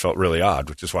this morning. I felt really odd,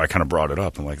 which is why I kind of brought it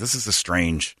up. I'm like, this is a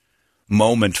strange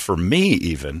moment for me,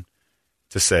 even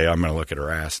to say I'm going to look at her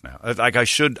ass now. Like I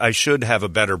should have a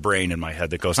better brain in my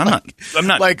head that goes, I'm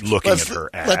not like, looking at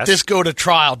her ass. Let this go to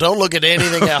trial. Don't look at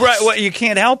anything else. Right. Well, you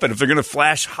can't help it if they're going to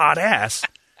flash hot ass.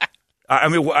 I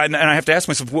mean, and I have to ask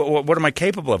myself, what am I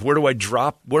capable of? Where do I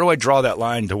draw that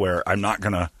line to where I'm not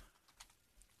going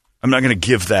to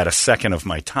give that a second of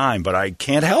my time, but I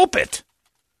can't help it.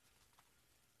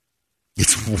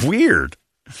 It's weird.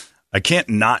 I can't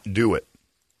not do it.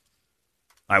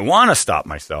 I want to stop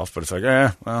myself, but it's like,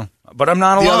 but I'm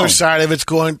not alone. The other side of it's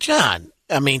going, John,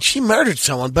 I mean, she murdered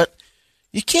someone, but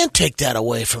you can't take that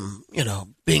away from,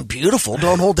 being beautiful.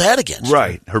 Don't hold that against her.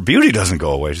 Right. Her beauty doesn't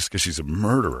go away just because she's a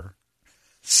murderer.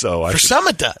 So some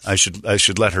it does. I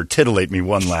should let her titillate me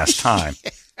one last time.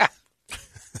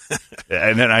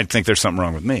 And then I think there's something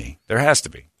wrong with me. There has to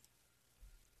be.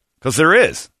 Because there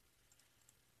is.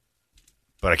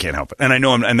 But I can't help it. And I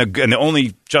know, and the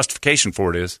only justification for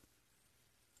it is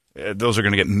those are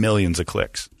going to get millions of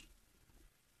clicks.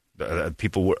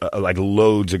 People, like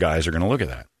loads of guys are going to look at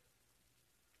that.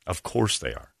 Of course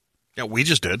they are. Yeah, we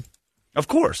just did. Of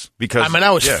course, because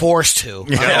I was forced to.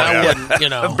 I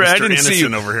wouldn't, I didn't see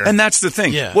you over here. And that's the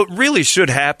thing. Yeah. What really should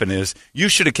happen is you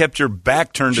should have kept your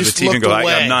back turned to the TV and go,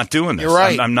 I'm not doing this. You're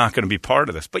right. I'm not going to be part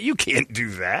of this. But you can't do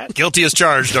that. Guilty as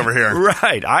charged over here.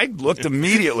 Right. I looked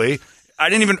immediately. I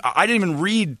didn't even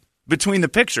read between the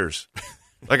pictures.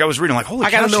 Like I was reading, like, holy cow.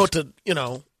 I got to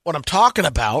know what I'm talking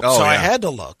about, I had to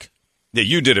look. Yeah,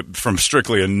 you did it from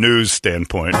strictly a news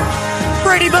standpoint.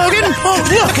 Brady Bogan?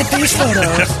 Oh, look at these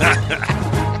photos.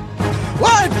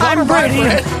 What? I'm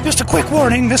Brady. Just a quick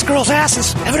warning, this girl's ass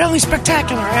is evidently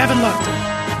spectacular. I haven't looked.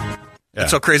 Yeah.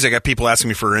 It's so crazy. I got people asking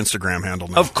me for her Instagram handle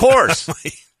now. Of course.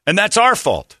 And that's our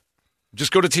fault.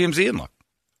 Just go to TMZ and look.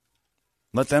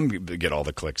 Let them get all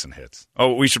the clicks and hits.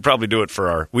 Oh, we should probably do it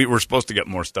for we're supposed to get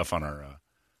more stuff on our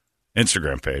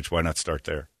Instagram page. Why not start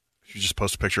there? You just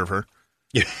post a picture of her?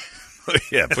 Yeah.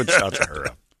 Yeah, put shots of her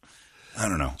up. I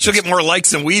don't know. She'll get more likes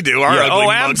than we do. Our ugly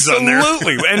mugs on there.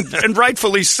 Absolutely. and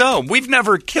rightfully so. We've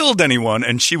never killed anyone,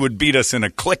 and she would beat us in a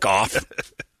click-off.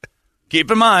 Keep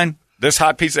in mind, this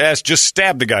hot piece of ass just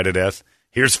stabbed the guy to death.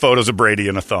 Here's photos of Brady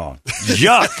in a thong.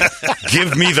 Yuck.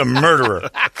 Give me the murderer.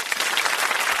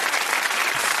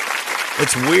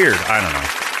 It's weird. I don't know.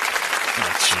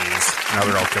 Oh, jeez. Now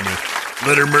they're all coming in.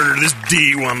 Let her murder this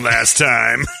D one last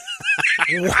time.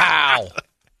 Wow.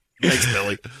 Thanks,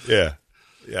 Billy. Yeah.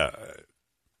 Yeah.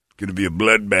 Going to be a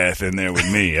bloodbath in there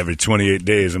with me every 28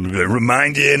 days. I'm going to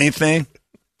remind you anything?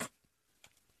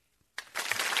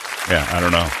 Yeah, I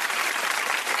don't know.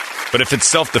 But if it's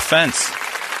self-defense,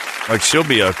 like she'll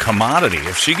be a commodity.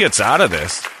 If she gets out of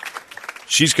this,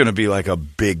 she's going to be like a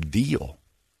big deal.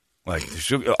 Like,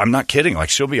 I'm not kidding. Like,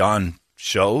 she'll be on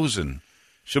shows and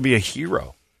she'll be a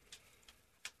hero.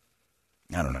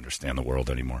 I don't understand the world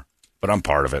anymore, but I'm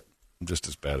part of it. I'm just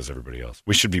as bad as everybody else.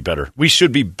 We should be better. We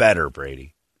should be better,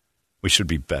 Brady. We should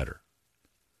be better.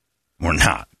 We're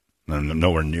not. I'm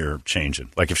nowhere near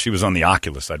changing. Like, if she was on the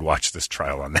Oculus, I'd watch this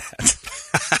trial on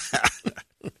that.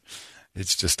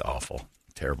 It's just awful.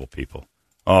 Terrible people.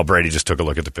 Oh, Brady just took a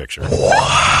look at the picture.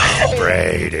 Wow.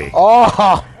 Brady.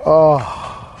 Oh,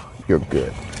 you're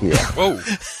good. Yeah. Whoa.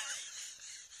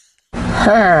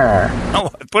 Oh,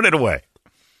 put it away.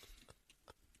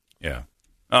 Yeah.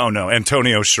 Oh, no.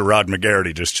 Antonio Sherrod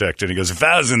McGarity just checked in. He goes, if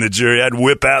I was in the jury, I'd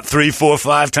whip out 3, 4,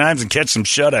 5 times and catch some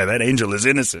shut-eye. That angel is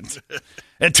innocent.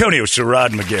 Antonio Sherrod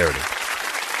McGarity.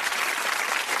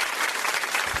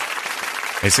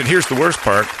 He said, here's the worst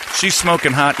part. She's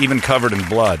smoking hot, even covered in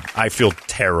blood. I feel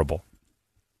terrible.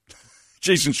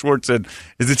 Jason Schwartz said,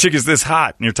 is the chick is this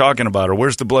hot? And you're talking about her.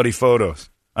 Where's the bloody photos?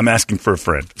 I'm asking for a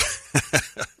friend.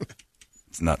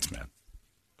 It's nuts, man.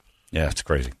 Yeah, it's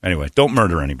crazy. Anyway, don't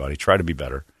murder anybody. Try to be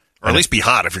better. Or at least be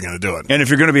hot if you're going to do it. And if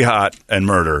you're going to be hot and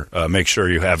murder, make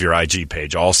sure you have your IG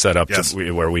page all set up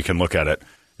where we can look at it.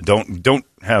 Don't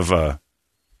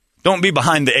be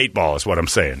behind the 8 ball is what I'm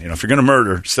saying. You know, if you're going to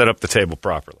murder, set up the table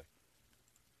properly.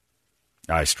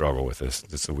 I struggle with this.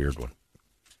 It's a weird one.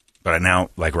 But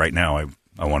right now,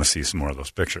 I want to see some more of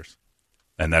those pictures.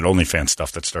 And that OnlyFans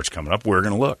stuff that starts coming up, we're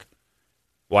going to look.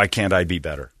 Why can't I be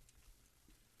better?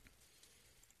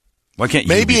 Why can't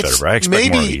you be better? I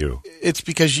expect more of you. It's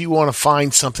because you want to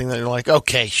find something that you're like,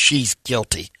 okay, she's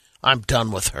guilty. I'm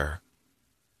done with her.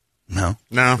 No.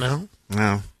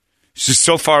 She's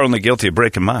so far only guilty of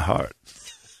breaking my heart.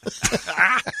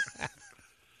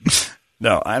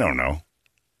 No, I don't know.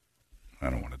 I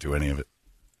don't want to do any of it.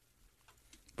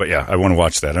 But yeah, I want to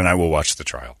watch that, and I will watch the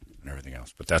trial and everything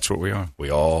else. But that's what we are. We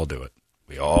all do it.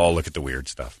 We all look at the weird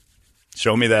stuff.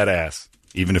 Show me that ass,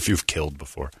 even if you've killed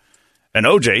before. And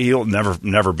OJ, he'll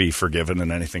never be forgiven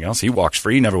and anything else. He walks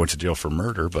free. He never went to jail for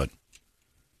murder, but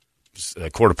the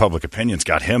court of public opinion's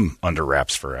got him under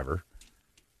wraps forever.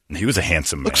 And he was a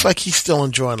handsome man. Looks like he's still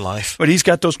enjoying life. But he's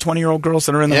got those 20-year-old girls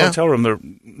that are in the hotel room. They're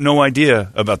no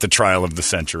idea about the trial of the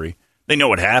century. They know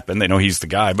what happened. They know he's the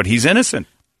guy, but he's innocent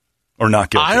or not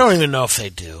guilty. I don't even know if they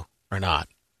do or not.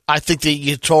 I think that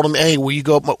you told him, hey, will you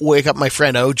go wake up my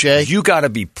friend OJ? You got to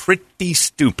be pretty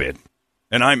stupid.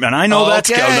 And I know that's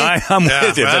going. I'm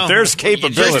with you. That there's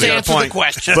capability. Just answer the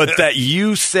question. But that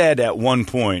you said at one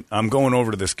point, I'm going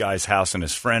over to this guy's house and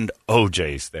his friend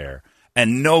OJ's there.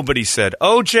 And nobody said,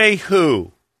 OJ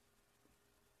who?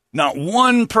 Not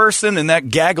one person in that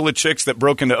gaggle of chicks that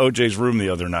broke into OJ's room the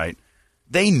other night.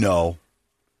 They know.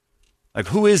 Like,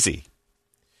 who is he?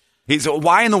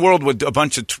 Why in the world would a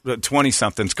bunch of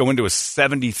 20-somethings go into a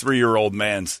 73-year-old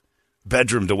man's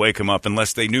bedroom to wake him up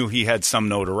unless they knew he had some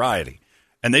notoriety?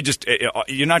 And they just,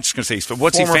 you're not just going to say,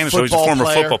 what's he famous for? He's a former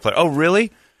football player. Oh,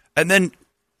 really? And then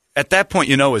at that point,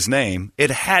 you know his name. It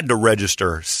had to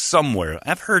register somewhere.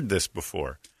 I've heard this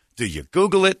before. Do you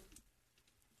Google it?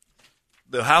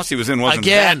 The house he was in wasn't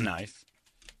that nice.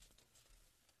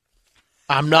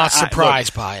 I'm not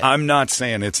surprised by it. I'm not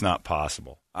saying it's not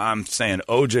possible. I'm saying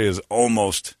OJ is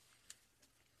almost,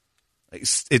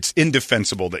 it's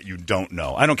indefensible that you don't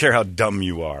know. I don't care how dumb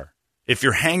you are. If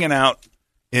you're hanging out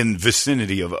in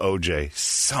vicinity of OJ,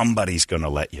 somebody's going to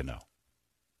let you know.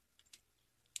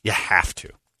 You have to.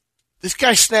 This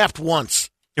guy snapped once.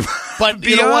 But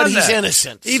you know what? He's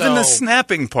innocent. Even the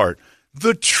snapping part.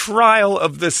 The trial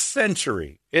of the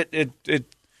century.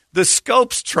 The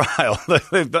Scopes trial.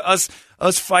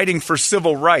 us fighting for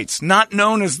civil rights. Not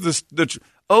known as the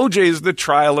OJ is the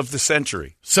trial of the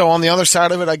century. So on the other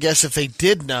side of it, I guess if they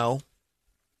did know,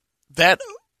 that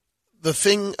the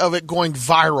thing of it going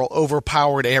viral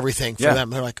overpowered everything for them.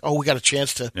 They're like, oh, we got a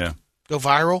chance to go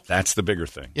viral? That's the bigger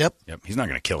thing. Yep. He's not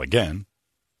going to kill again.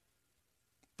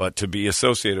 But to be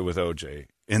associated with OJ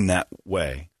in that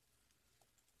way,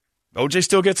 OJ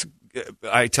still gets,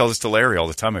 I tell this to Larry all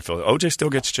the time, I feel OJ still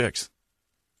gets chicks.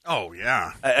 Oh,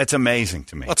 yeah. It's amazing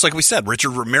to me. Well, it's like we said,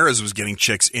 Richard Ramirez was getting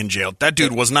chicks in jail. That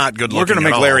dude was not good looking. We're going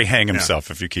to make Larry hang himself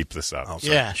if you keep this up. Oh,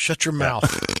 yeah, shut your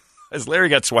mouth. As Larry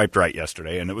got swiped right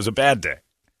yesterday, and it was a bad day.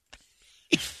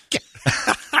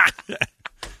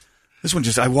 This one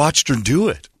I watched her do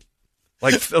it.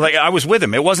 Like I was with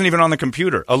him. It wasn't even on the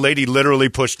computer. A lady literally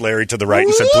pushed Larry to the right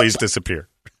and said, please disappear.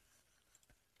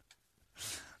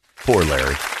 Poor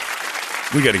Larry.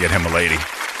 We got to get him a lady.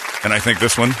 And I think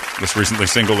this recently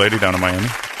single lady down in Miami.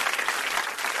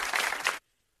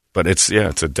 But it's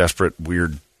a desperate,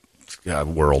 weird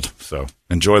world. So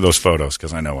enjoy those photos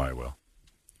because I know I will.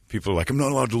 People are like, I'm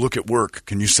not allowed to look at work.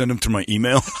 Can you send them to my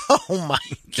email? Oh, my.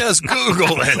 Just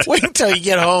Google it. Wait until you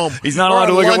get home. He's not allowed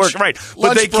to look at work. Right.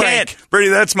 But they can't.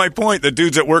 Brady, that's my point. The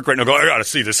dude's at work right now go, I got to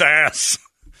see this ass.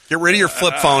 Get rid of your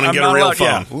flip phone and get a real phone.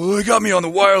 Yeah. Well, they got me on the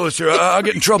wireless here. I'll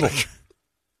get in trouble.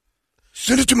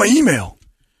 Send it to my email.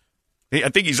 I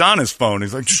think he's on his phone.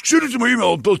 He's like, just shoot it to my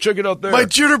email. Bill, check it out there. My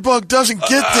jitterbug doesn't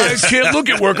get this. I can't look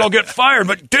at work. I'll get fired.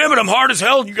 But damn it, I'm hard as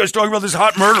hell. You guys talking about this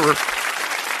hot murderer.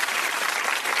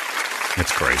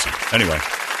 It's crazy. Anyway,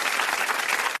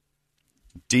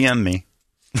 DM me.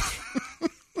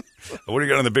 What do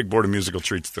you got on the big board of musical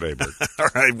treats today, Bert? All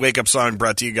right, Wake Up Song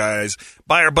brought to you guys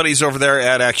by our buddies over there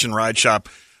at Action Ride Shop.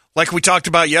 Like we talked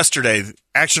about yesterday,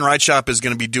 Action Ride Shop is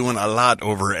going to be doing a lot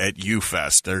over at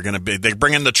U-Fest. They're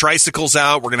bringing the tricycles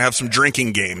out. We're going to have some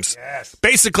drinking games. Yes.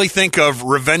 Basically, think of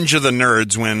Revenge of the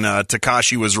Nerds when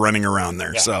Tekashi was running around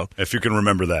there. Yeah. So, if you can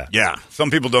remember that. Yeah.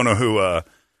 Some people don't know who,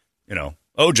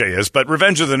 OJ is, but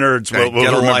Revenge of the Nerds will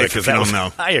get a remember life if you don't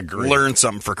know. I agree. Learn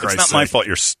something for Christ's sake. It's not my fault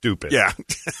you're stupid. Yeah.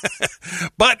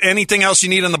 But anything else you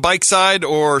need on the bike side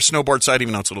or snowboard side,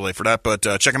 even though it's a little late for that, but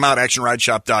check them out,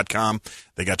 actionrideshop.com.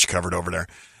 They got you covered over there.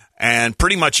 And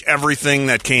pretty much everything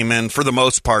that came in, for the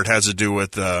most part, has to do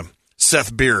with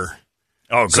Seth Beer.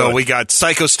 Oh, good. So we got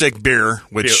Psycho Stick Beer,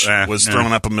 which was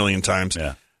thrown up a million times.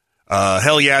 Yeah.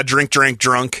 Hell yeah, Drink,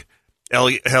 Drunk.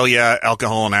 Hell yeah,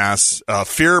 Alcohol and Ass.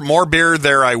 More beer,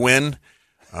 there I win.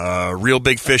 Real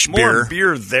Big Fish beer. More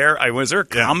beer, there I win. Is there a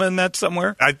comma in that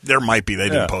somewhere? There might be. They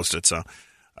didn't post it. So,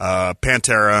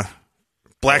 Pantera,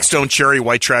 Blackstone Cherry,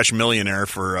 White Trash Millionaire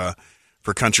for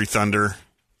Country Thunder.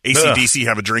 AC/DC,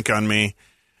 Have a Drink on Me.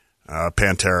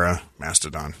 Pantera,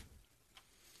 Mastodon.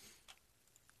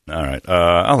 All right,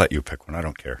 I'll let you pick one. I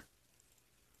don't care.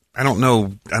 I don't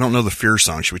know the Fear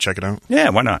song. Should we check it out? Yeah,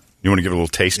 why not? You want to give it a little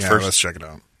taste first? Let's check it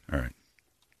out. All right.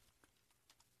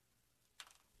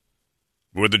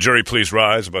 Would the jury please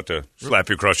rise? About to slap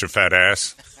you across your fat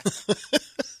ass.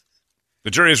 The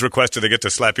jury has requested they get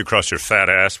to slap you across your fat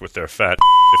ass with their fat,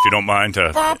 if you don't mind, to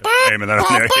aiming that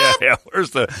on there. Yeah.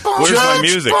 Where's my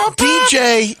music?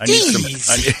 DJ I need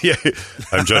Ease.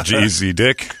 I'm Judge Easy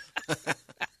Dick.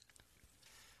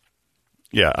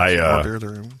 Yeah, I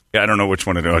don't know which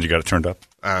one to do. Oh, you got it turned up?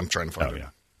 I'm trying to find it. Yeah.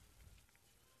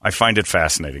 I find it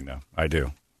fascinating, though. I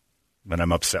do. But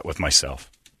I'm upset with myself.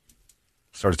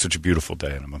 Started such a beautiful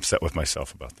day, and I'm upset with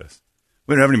myself about this.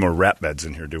 We don't have any more rap beds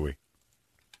in here, do we?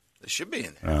 They should be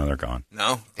in there. Oh, they're gone.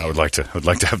 No? I would like to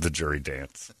have the jury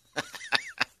dance.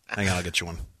 Hang on, I'll get you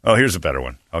one. Oh, here's a better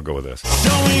one. I'll go with this.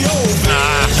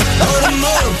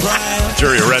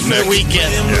 Jury of redneck.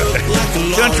 Weekend.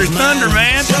 Yeah. Country Thunder,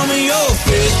 man.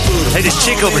 Hey, this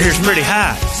chick over here is pretty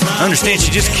hot. I understand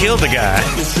she just killed a guy.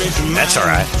 That's all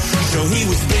right.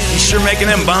 He's sure making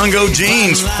them bongo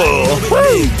jeans full.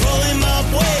 Woo!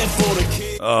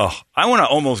 Oh, I want to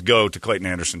almost go to Clayton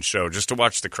Anderson's show just to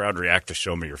watch the crowd react to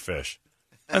Show Me Your Fish.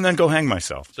 And then go hang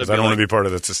myself because I don't want to be part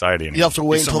of the society anymore. You have to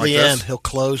wait until the end. He'll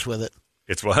close with it.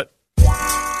 It's what? All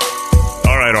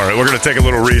right. We're going to take a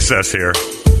little recess here.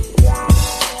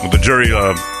 The jury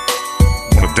want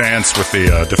to dance with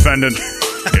the defendant.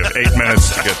 You have 8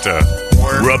 minutes to get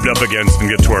rubbed up against and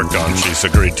get twerked on. She's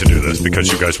agreed to do this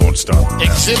because you guys won't stop.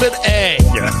 Exhibit A.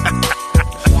 Yeah.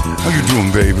 How you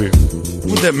doing, baby?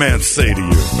 What'd that man say to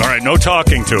you? All right, no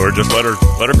talking to her. Just let her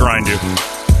grind you.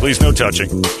 Please, no touching.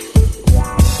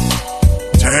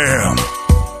 Damn.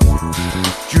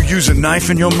 You use a knife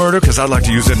in your murder? Because I'd like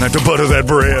to use that knife to butter that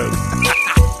bread.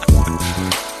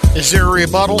 Is there a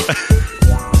rebuttal?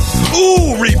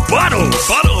 Ooh, rebuttal.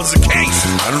 Rebuttal is the case.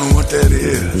 I don't know what that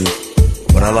is,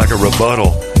 but I like a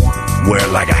rebuttal. Wear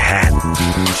it like a hat.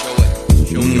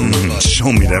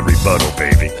 Show me that rebuttal,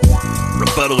 baby.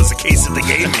 Rebuttal is the case that they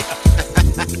gave me.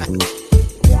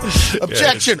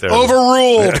 Objection.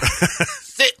 Overruled.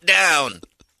 Sit down.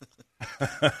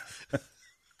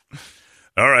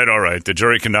 All right. The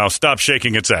jury can now stop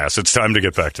shaking its ass. It's time to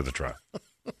get back to the trial.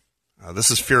 This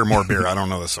is Fear More Beer. I don't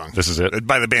know this song. This is it?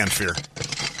 By the band Fear.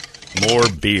 More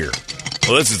Beer.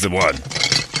 Well, this is the one.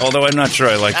 Although I'm not sure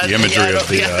I like the imagery of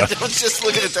the... I was just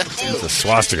looking at that, too. The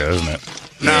swastika, isn't it?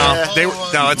 No,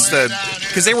 it's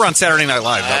because they were on Saturday Night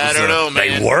Live. I don't know,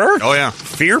 man. They were? Oh, yeah.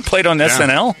 Fear played on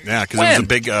SNL? Yeah, because it was a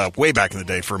big, way back in the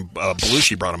day from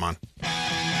Belushi brought him on.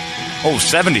 Oh,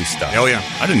 70s stuff. Oh, yeah.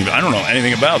 I don't know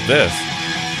anything about this.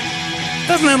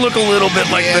 Doesn't that look a little bit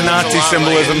like the Nazi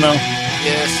symbolism, though?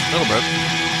 Yes. A little bit.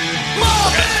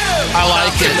 I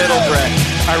like it. Middle Brett.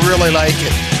 I really like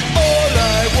it. All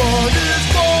I want is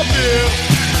more beer.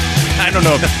 I don't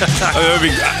know.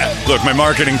 Look, my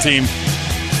marketing team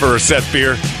for Seth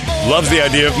Beer loves the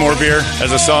idea of More Beer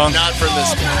as a song. Not for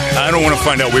this guy. I don't want to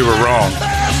find out we were wrong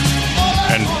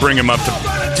and bring him up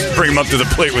to the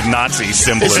plate with Nazi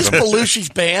symbolism. Is this Belushi's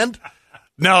band?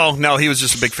 No, he was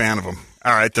just a big fan of him.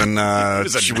 All right, then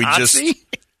should we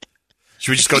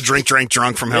just go Drink,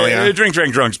 Drunk from Hell Yeah? Drink,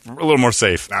 Drunk's a little more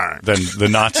safe than the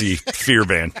Nazi Fear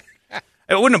band.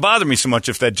 It wouldn't have bothered me so much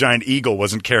if that giant eagle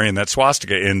wasn't carrying that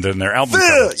swastika in their album.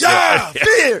 Fear, yeah,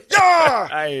 fear,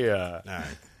 yeah.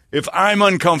 If I'm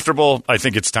uncomfortable, I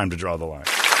think it's time to draw the line.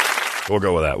 We'll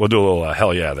go with that. We'll do a little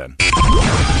Hell Yeah then.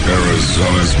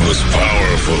 Arizona's most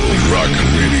powerful rock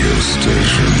radio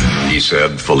station.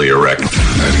 said, fully erect.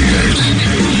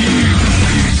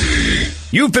 98.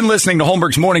 You've been listening to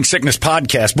Holmberg's Morning Sickness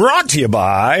Podcast, brought to you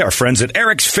by our friends at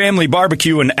Eric's Family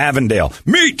Barbecue in Avondale.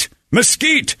 Meet,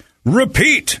 mesquite,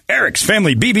 repeat.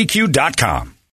 Eric'sFamilyBBQ.com.